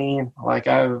know what I mean? Like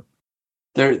it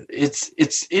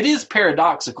is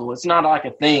paradoxical. It's not like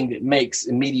a thing that makes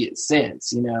immediate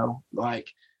sense,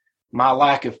 like my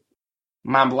lack of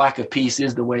peace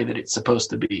is the way that it's supposed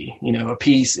to be. A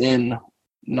peace in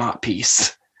not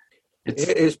peace.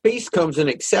 His peace comes in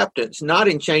acceptance, not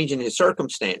in changing his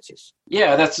circumstances.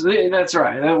 Yeah, that's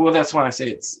right. Well, that's why I say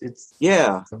it's.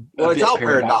 Yeah, well, it's all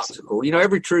paradoxical.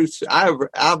 Every truth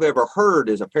I've ever heard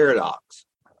is a paradox.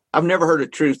 I've never heard a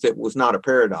truth that was not a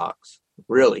paradox,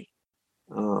 really,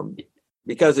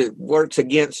 because it works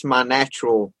against my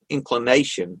natural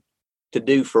inclination to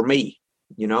do for me.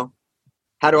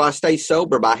 How do I stay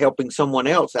sober? By helping someone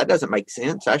else? That doesn't make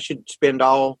sense. I should spend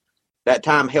all that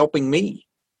time helping me.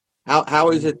 How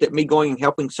is it that me going and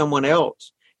helping someone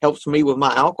else helps me with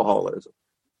my alcoholism?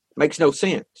 Makes no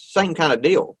sense. Same kind of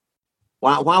deal.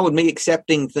 Why would me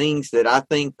accepting things that I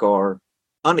think are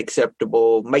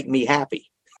unacceptable make me happy?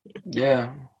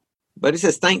 Yeah. But it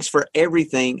says, thanks for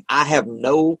everything. I have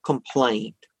no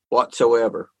complaint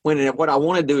whatsoever. When what I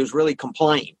want to do is really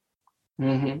complain.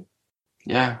 Mm-hmm.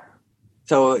 Yeah.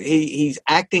 So he's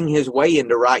acting his way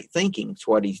into right thinking is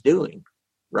what he's doing,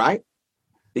 right?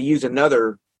 To use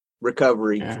another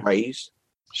recovery phrase.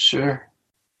 Sure.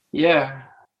 Yeah.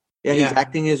 Yeah, he's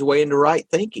acting his way into right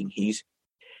thinking. He's,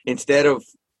 instead of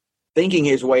thinking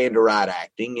his way into right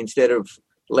acting, instead of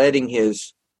letting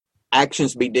his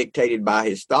actions be dictated by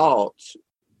his thoughts,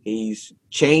 he's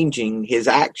changing his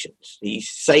actions. He's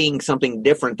saying something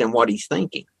different than what he's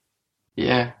thinking.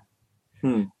 Yeah.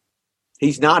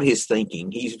 He's not his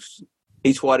thinking.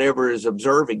 He's whatever is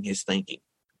observing his thinking.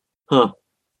 Huh.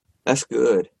 That's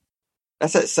good.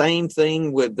 That's that same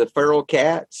thing with the feral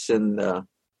cats and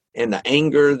the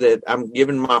anger that I'm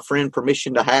giving my friend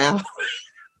permission to have.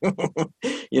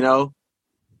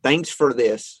 Thanks for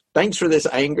this. Thanks for this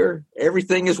anger.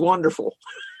 Everything is wonderful.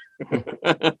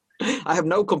 I have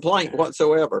no complaint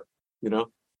whatsoever,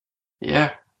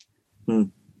 Yeah.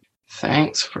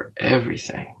 Thanks for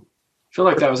everything. I feel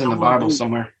like that was in the Bible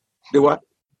somewhere. Do what?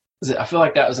 I feel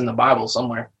like that was in the Bible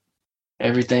somewhere.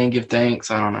 Everything, give thanks.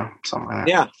 I don't know. Something like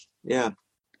that. Yeah.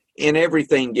 In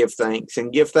everything, give thanks,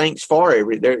 and give thanks for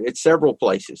everything. It's several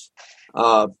places.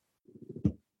 I'm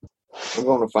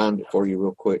going to find it for you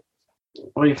real quick.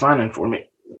 What are you finding for me?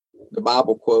 The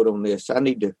Bible quote on this. I'm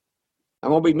going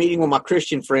to be meeting with my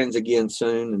Christian friends again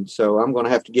soon, and so I'm going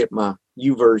to have to get my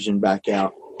YouVersion back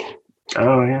out.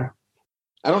 Oh, yeah.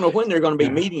 I don't know when they're going to be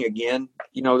meeting again.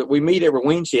 That we meet every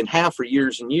Wednesday and have for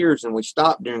years and years, and we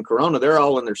stopped during Corona. They're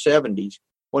all in their 70s.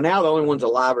 Well, now the only ones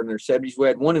alive are in their 70s. We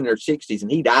had one in their 60s,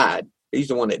 and he died. He's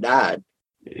the one that died.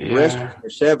 Yeah. The rest are in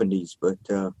their 70s, but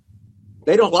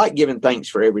they don't like giving thanks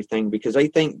for everything because they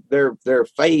think their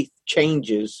faith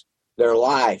changes their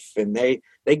life, and they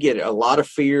get a lot of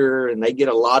fear and they get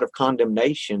a lot of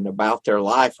condemnation about their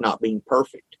life not being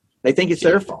perfect. They think it's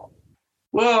their fault.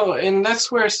 Well, and that's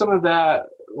where some of that,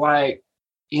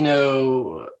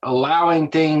 allowing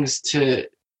things to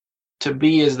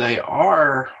be as they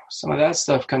are, some of that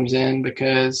stuff comes in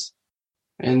because,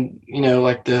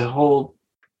 the whole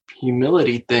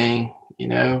humility thing,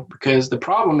 because the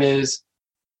problem is,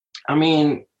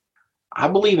 I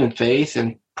believe in faith,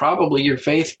 and probably your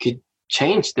faith could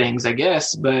change things, I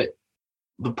guess, but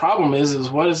the problem is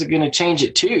what is it going to change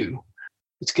it to?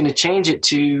 It's going to change it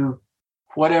to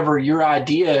whatever your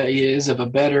idea is of a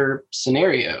better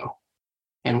scenario.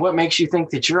 And what makes you think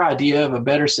that your idea of a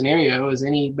better scenario is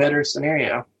any better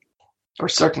scenario or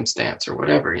circumstance or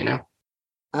whatever,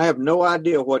 I have no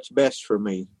idea what's best for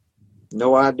me.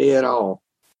 No idea at all.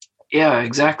 Yeah,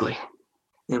 exactly.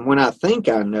 And when I think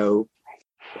I know,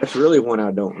 that's really when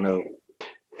I don't know.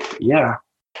 Yeah,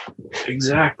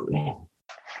 exactly.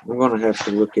 I'm going to have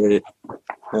to look at it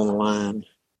online.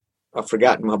 I've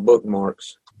forgotten my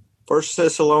bookmarks. 1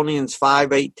 Thessalonians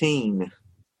 5:18.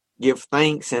 Give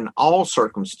thanks in all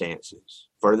circumstances,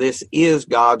 for this is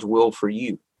God's will for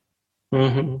you.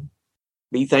 Mm-hmm.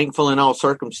 Be thankful in all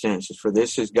circumstances, for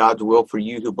this is God's will for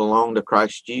you who belong to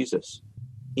Christ Jesus.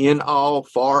 In all,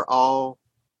 for all,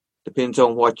 depends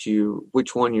on which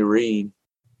one you read.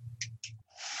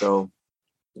 So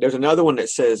there's another one that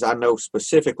says, I know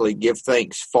specifically, give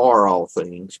thanks for all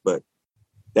things, but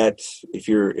that's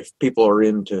if people are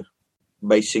into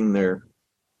basing their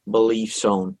beliefs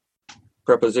on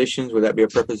prepositions. Would that be a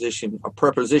preposition? A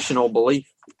prepositional belief?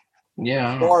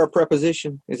 Yeah. Or a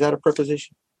preposition? Is that a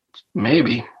preposition?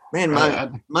 Maybe. Man,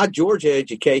 my Georgia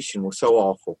education was so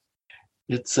awful.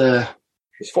 It's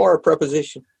for a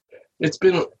preposition. It's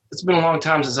been a long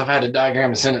time since I've had to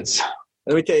diagram a sentence.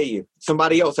 Let me tell you,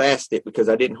 somebody else asked it because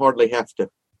I didn't hardly have to.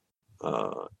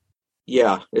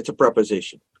 Yeah, it's a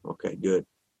preposition. Okay, good.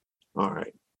 All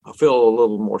right. I feel a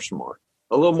little more smart.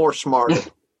 A little more smarter.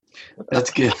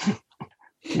 That's good.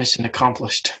 Mission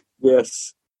accomplished.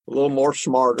 Yes, a little more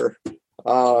smarter.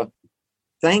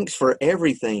 Thanks for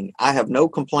everything. I have no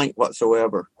complaint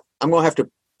whatsoever. I'm going to have to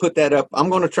put that up. I'm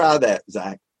going to try that,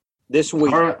 Zach, this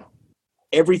week. All right.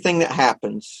 Everything that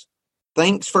happens.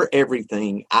 Thanks for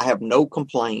everything. I have no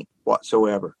complaint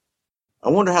whatsoever. I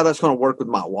wonder how that's going to work with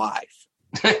my wife.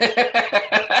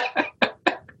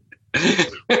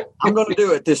 I'm going to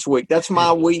do it this week. That's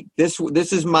my week. This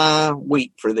is my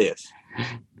week for this.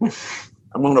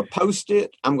 I'm going to post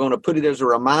it. I'm going to put it as a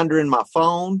reminder in my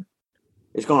phone.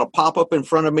 It's going to pop up in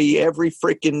front of me every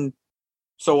freaking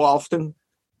so often.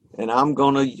 And I'm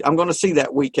going to see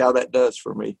that week how that does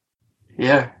for me.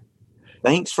 Yeah.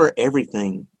 Thanks for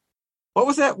everything. What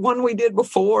was that one we did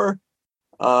before?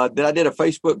 That I did a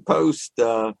Facebook post.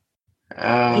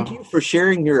 Thank you for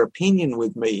sharing your opinion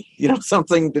with me.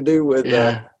 Something to do with.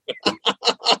 Yeah.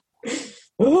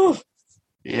 Oh.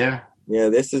 Yeah. Yeah.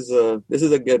 This is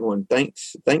a good one.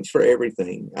 Thanks for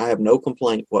everything. I have no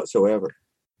complaint whatsoever.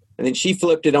 And then she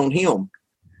flipped it on him,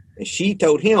 and she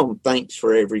told him, "Thanks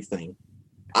for everything.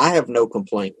 I have no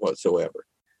complaint whatsoever."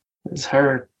 It's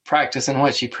her practicing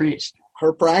what she preached.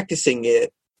 Her practicing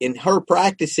it. In her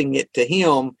practicing it to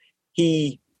him,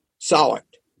 he saw it.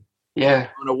 Yeah.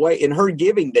 In a way, in her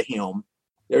giving to him,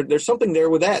 there's something there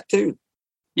with that too.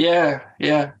 Yeah.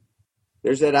 Yeah.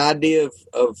 There's that idea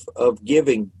of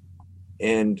giving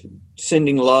and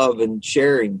sending love and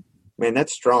sharing. Man,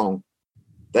 that's strong.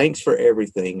 Thanks for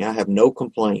everything. I have no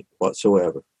complaint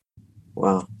whatsoever.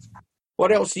 Wow.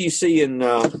 What else do you see in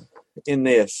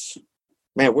this?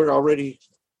 Man, we're already.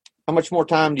 How much more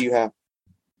time do you have?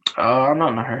 I'm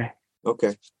not in a hurry.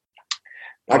 Okay.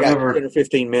 I got 10 or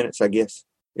 15 minutes, I guess.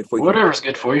 Whatever's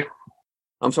good for you.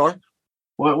 I'm sorry?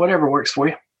 Whatever works for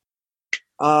you.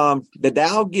 The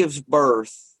Tao gives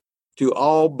birth to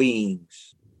all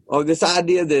beings. Oh, this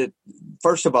idea that,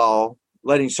 first of all,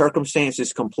 letting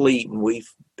circumstances complete, and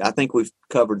I think we've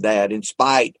covered that, in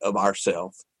spite of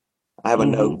ourselves. I have a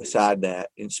note beside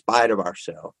that, in spite of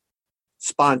ourselves.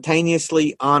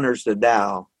 Spontaneously honors the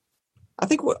Tao. I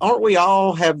think, aren't we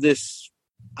all have this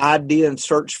idea and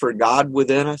search for God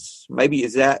within us? Maybe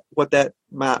is that what that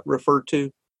might refer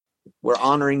to? We're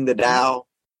honoring the Tao.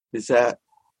 Is that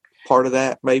part of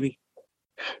that, maybe?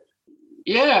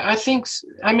 Yeah, I think,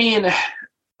 I mean,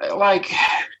 like,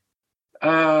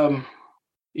 I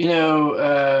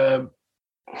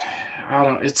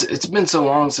don't know. It's been so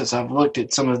long since I've looked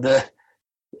at some of the,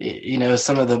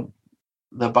 the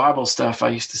Bible stuff I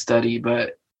used to study,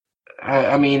 but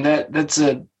I mean, that's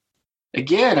a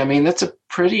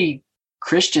pretty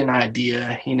Christian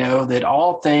idea, that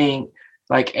all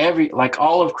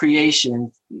of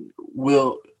creation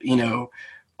will,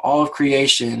 all of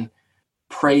creation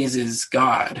praises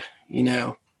God,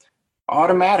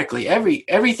 automatically.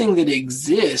 Everything that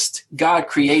exists, God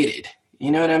created.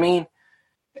 You know what I mean?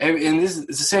 And this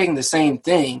is saying the same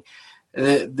thing,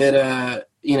 that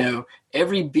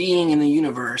every being in the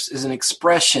universe is an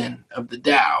expression of the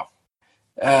Tao.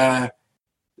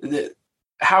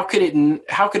 How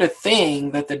could a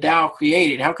thing that the Tao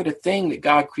created, how could a thing that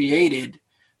God created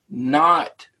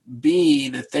not be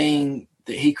the thing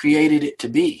that he created it to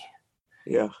be?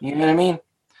 Yeah. You know what I mean?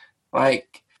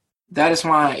 Like, that is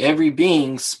why every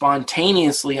being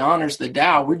spontaneously honors the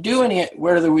Tao. We're doing it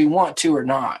whether we want to or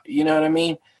not. You know what I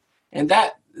mean? And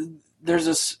that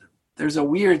there's a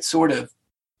weird sort of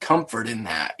comfort in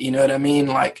that. You know what I mean?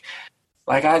 Like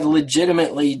I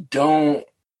legitimately don't,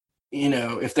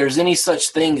 if there's any such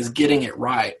thing as getting it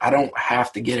right, I don't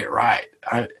have to get it right.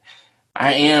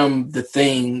 I am the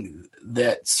thing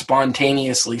that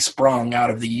spontaneously sprung out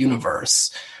of the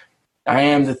universe. I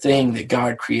am the thing that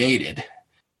God created.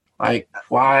 Like,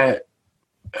 why?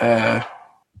 I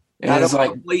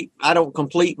don't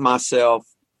complete myself.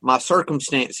 My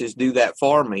circumstances do that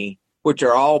for me, which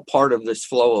are all part of this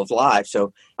flow of life.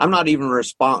 So I'm not even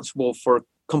responsible for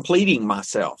completing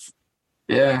myself.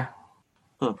 Yeah.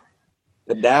 Huh.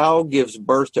 The Tao gives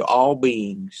birth to all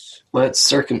beings. Let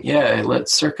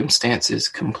circumstances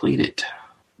complete it.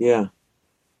 Yeah.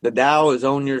 The Tao is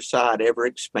on your side, ever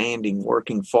expanding,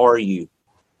 working for you,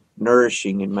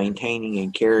 nourishing and maintaining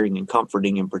and caring and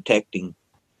comforting and protecting,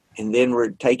 and then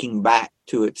we're taking back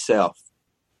to itself.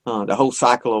 The whole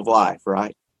cycle of life,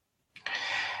 right?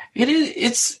 It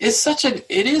is. It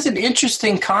is an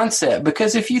interesting concept,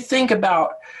 because if you think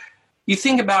about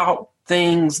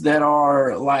things that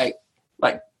are like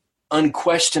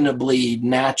unquestionably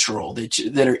natural,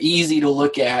 that are easy to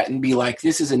look at and be like,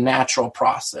 this is a natural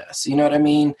process. You know what I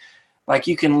mean? Like,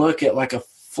 you can look at like a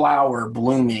flower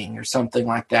blooming or something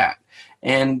like that,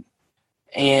 and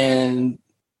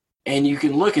you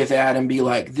can look at that and be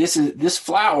like, this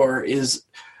flower is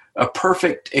a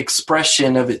perfect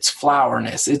expression of its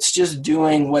flowerness. It's just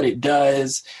doing what it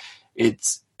does.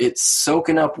 It's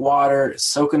soaking up water, it's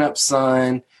soaking up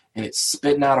sun, and it's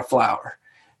spitting out a flower.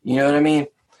 You know what I mean?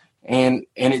 And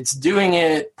it's doing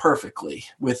it perfectly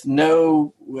with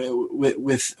nothing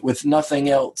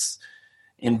else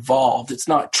involved. It's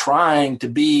not trying to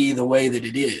be the way that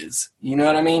it is. You know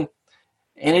what I mean?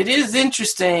 And it is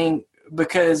interesting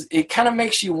because it kind of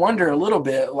makes you wonder a little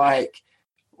bit, like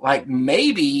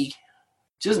maybe,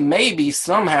 just maybe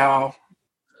somehow,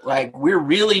 like we're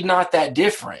really not that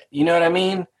different. You know what I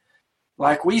mean?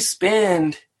 Like we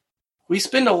spend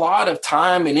a lot of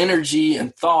time and energy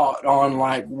and thought on,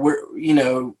 like,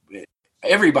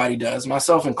 everybody does,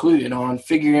 myself included, on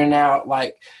figuring out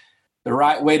like the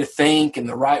right way to think and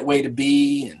the right way to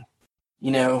be. And,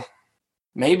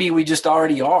 maybe we just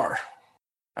already are.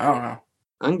 I don't know.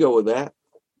 I can go with that.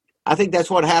 I think that's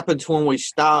what happens when we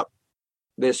stop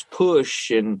this push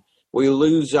and we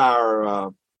lose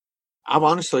our, I've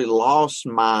honestly lost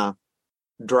my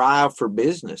drive for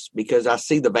business because I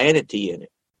see the vanity in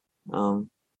it.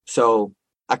 So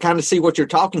I kind of see what you're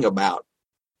talking about,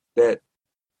 that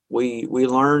we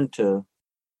learn to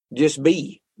just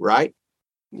be, right?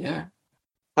 Yeah.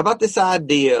 How about this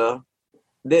idea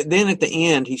that then at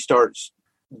the end he starts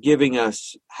giving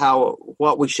us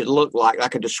what we should look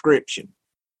like a description: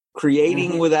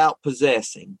 creating without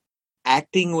possessing,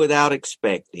 acting without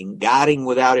expecting, guiding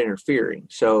without interfering.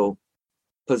 So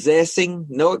possessing,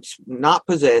 not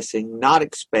possessing, not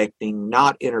expecting,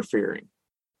 not interfering.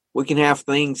 We can have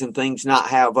things and things not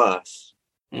have us.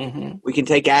 Mm-hmm. We can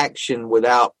take action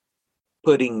without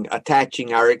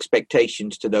attaching our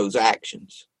expectations to those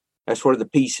actions. That's where the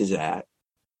peace is at.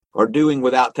 Or doing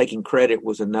without taking credit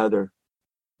was another.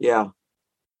 Yeah.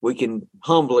 We can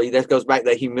humbly, that goes back to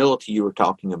that humility you were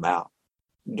talking about.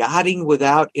 Guiding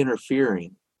without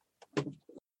interfering.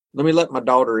 Let me let my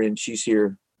daughter in. She's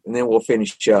here. And then we'll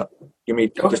finish up. Give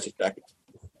me just a second.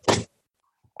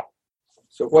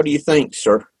 So what do you think,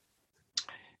 sir?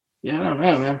 Yeah, I don't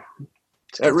know, man.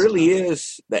 That really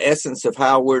is the essence of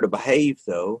how we're to behave,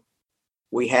 though.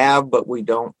 We have, but we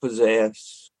don't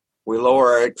possess. We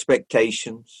lower our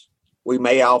expectations. We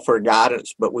may offer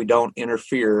guidance, but we don't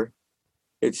interfere.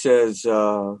 It says,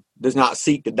 does not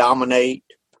seek to dominate,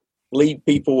 lead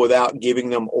people without giving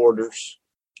them orders.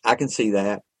 I can see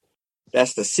that.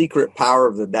 That's the secret power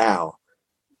of the Tao,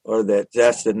 or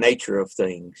that's the nature of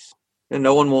things. And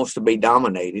no one wants to be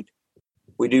dominated.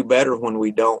 We do better when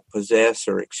we don't possess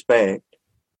or expect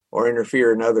or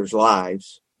interfere in others'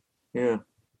 lives. Yeah.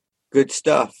 Good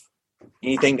stuff.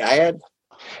 Anything to add?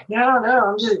 Yeah, I don't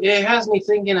know. It has me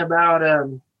thinking about,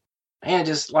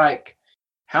 just like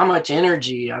how much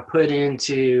energy I put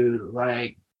into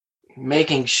like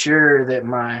making sure that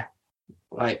my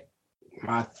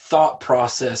thought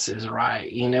process is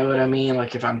right. You know what I mean?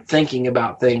 Like if I'm thinking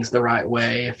about things the right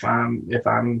way, if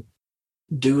I'm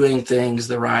doing things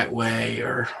the right way,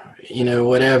 or,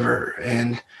 whatever.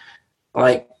 And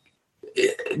like,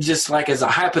 just like as a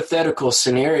hypothetical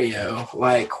scenario,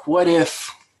 like what if,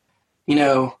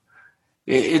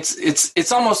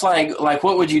 it's almost like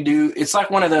what would you do? It's like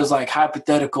one of those like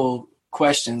hypothetical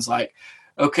questions, like,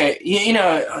 okay,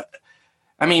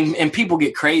 and people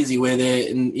get crazy with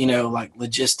it and, like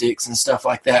logistics and stuff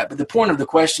like that. But the point of the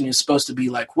question is supposed to be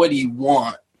like, what do you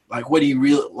want? Like,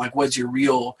 what's your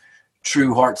real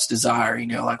true heart's desire?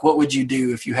 Like what would you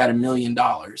do if you had $1 million?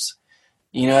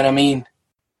 You know what I mean?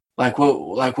 Like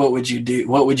what would you do?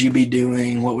 What would you be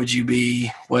doing? What would you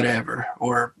be, whatever,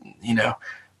 or,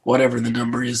 whatever the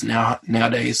number is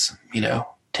nowadays,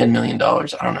 $10 million. I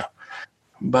don't know.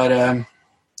 But,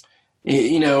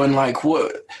 and like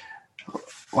what,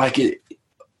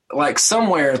 like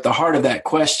somewhere at the heart of that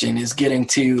question is getting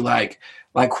to like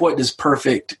what does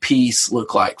perfect peace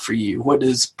look like for you? What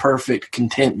does perfect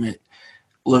contentment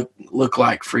look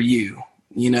like for you?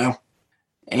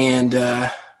 And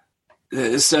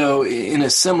so in a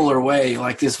similar way,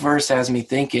 like this verse has me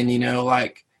thinking,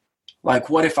 like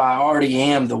what if I already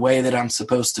am the way that I'm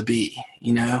supposed to be?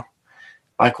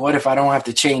 Like what if I don't have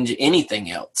to change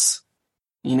anything else?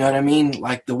 You know what I mean?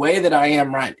 Like the way that I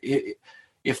am right.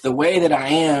 If the way that I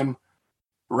am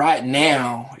right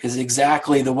now is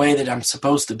exactly the way that I'm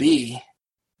supposed to be,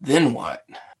 then what?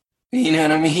 You know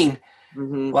what I mean?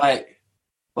 Mm-hmm. Like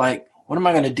what am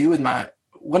I going to do with my head?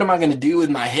 What am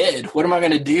I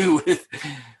going to do with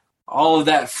all of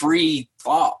that free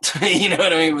thought? You know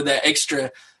what I mean? With that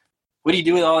extra, what do you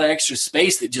do with all that extra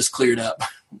space that just cleared up?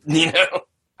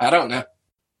 I don't know.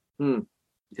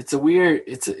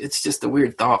 It's just a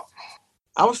weird thought.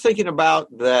 I was thinking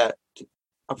about that.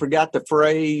 I forgot the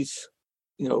phrase,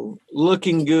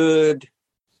 looking good,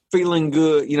 feeling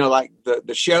good, like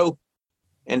the show,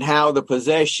 and how the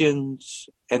possessions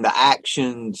and the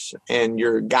actions and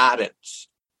your guidance,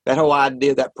 that whole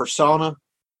idea, that persona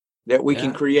that we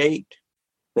can create,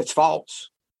 that's false.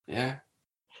 Yeah.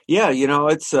 Yeah,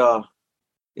 it's as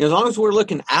long as we're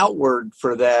looking outward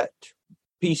for that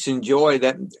peace and joy,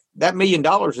 that $1 million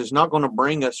is not going to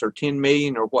bring us, or 10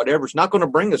 million or whatever, it's not going to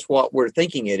bring us what we're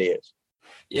thinking it is.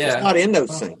 Yeah. It's not in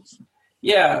those things.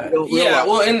 Yeah. Yeah.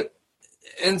 Well,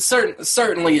 and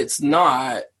certainly it's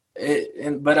not.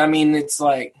 But I mean, it's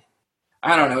like,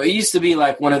 I don't know. It used to be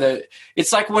like a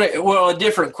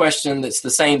different question that's the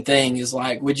same thing is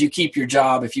like, would you keep your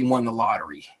job if you won the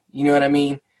lottery? You know what I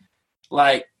mean?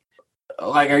 Like,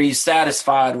 are you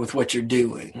satisfied with what you're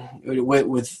doing,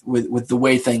 with the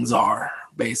way things are,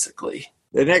 basically?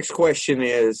 The next question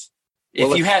is,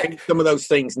 if you had some of those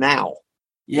things now.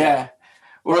 Yeah.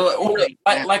 Or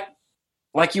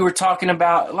like you were talking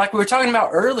about, like we were talking about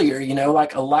earlier,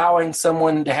 like allowing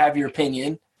someone to have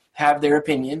have their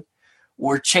opinion,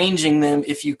 or changing them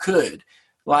if you could.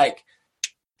 Like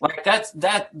that's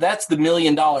the $1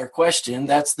 million question.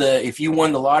 That's the, if you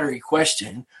won the lottery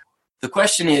question. The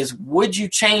question is, would you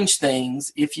change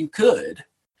things if you could?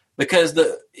 Because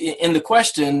in the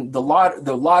question, the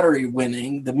lottery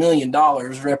winning, the $1 million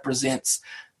represents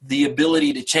the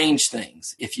ability to change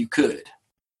things if you could,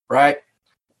 right?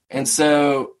 And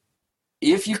so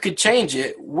if you could change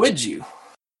it, would you?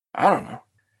 I don't know.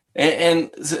 And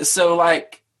so,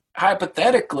 like,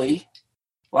 hypothetically,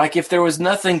 like if there was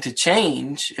nothing to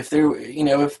change, if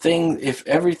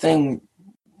everything,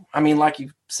 I mean, like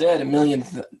you said a million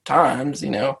times,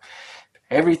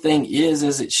 everything is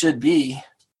as it should be,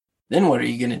 then what are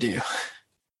you going to do?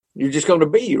 You're just going to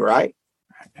be, right?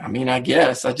 I mean, I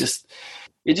guess it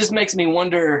just makes me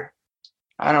wonder,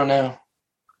 I don't know.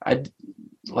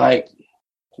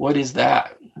 What is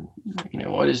that?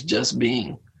 What is just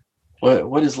being?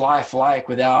 What is life like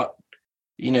without,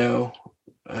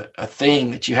 a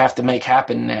thing that you have to make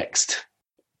happen next?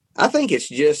 I think it's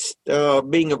just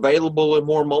being available in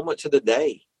more moments of the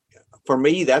day. For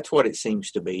me, that's what it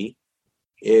seems to be,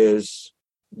 is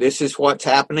this is what's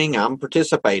happening, I'm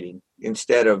participating,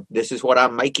 instead of this is what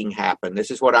I'm making happen.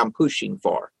 This is what I'm pushing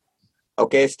for.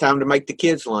 Okay, it's time to make the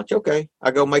kids lunch. Okay,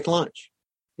 I go make lunch,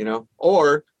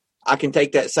 or I can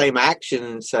take that same action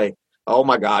and say, oh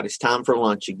my God, it's time for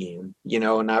lunch again,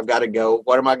 and I've got to go.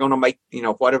 What am I going to make?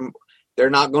 They're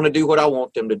not going to do what I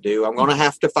want them to do. I'm going to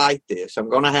have to fight this. I'm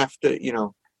going to have to,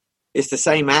 it's the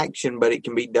same action, but it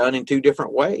can be done in two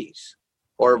different ways,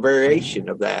 or a variation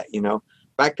of that,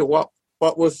 Back to what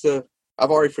was I've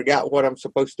already forgot what I'm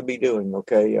supposed to be doing.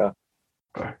 Okay.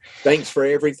 Thanks for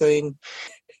everything.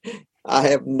 I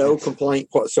have no complaint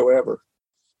whatsoever.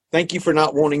 Thank you for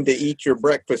not wanting to eat your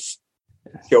breakfast,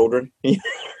 children.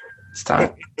 It's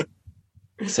time.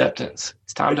 Acceptance.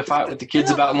 It's time to fight with the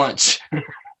kids about lunch.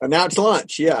 And now it's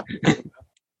lunch. Yeah.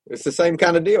 It's the same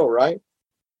kind of deal, right?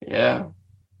 Yeah.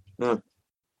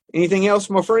 Anything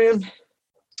else, my friend?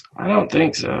 I don't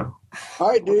think so. All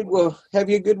right, dude. Well, have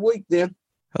you a good week then.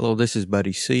 Hello, this is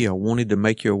Buddy C. I wanted to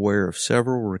make you aware of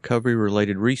several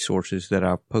recovery-related resources that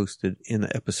I've posted in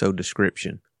the episode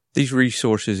description. These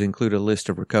resources include a list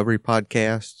of recovery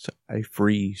podcasts, a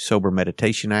free sober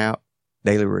meditation app,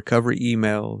 daily recovery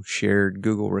email, shared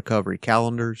Google recovery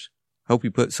calendars. Hope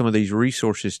you put some of these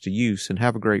resources to use and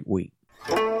have a great week.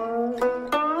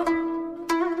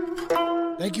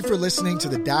 Thank you for listening to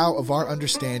the Tao of Our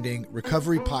Understanding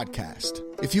Recovery Podcast.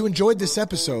 If you enjoyed this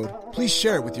episode, please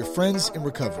share it with your friends in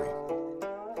recovery.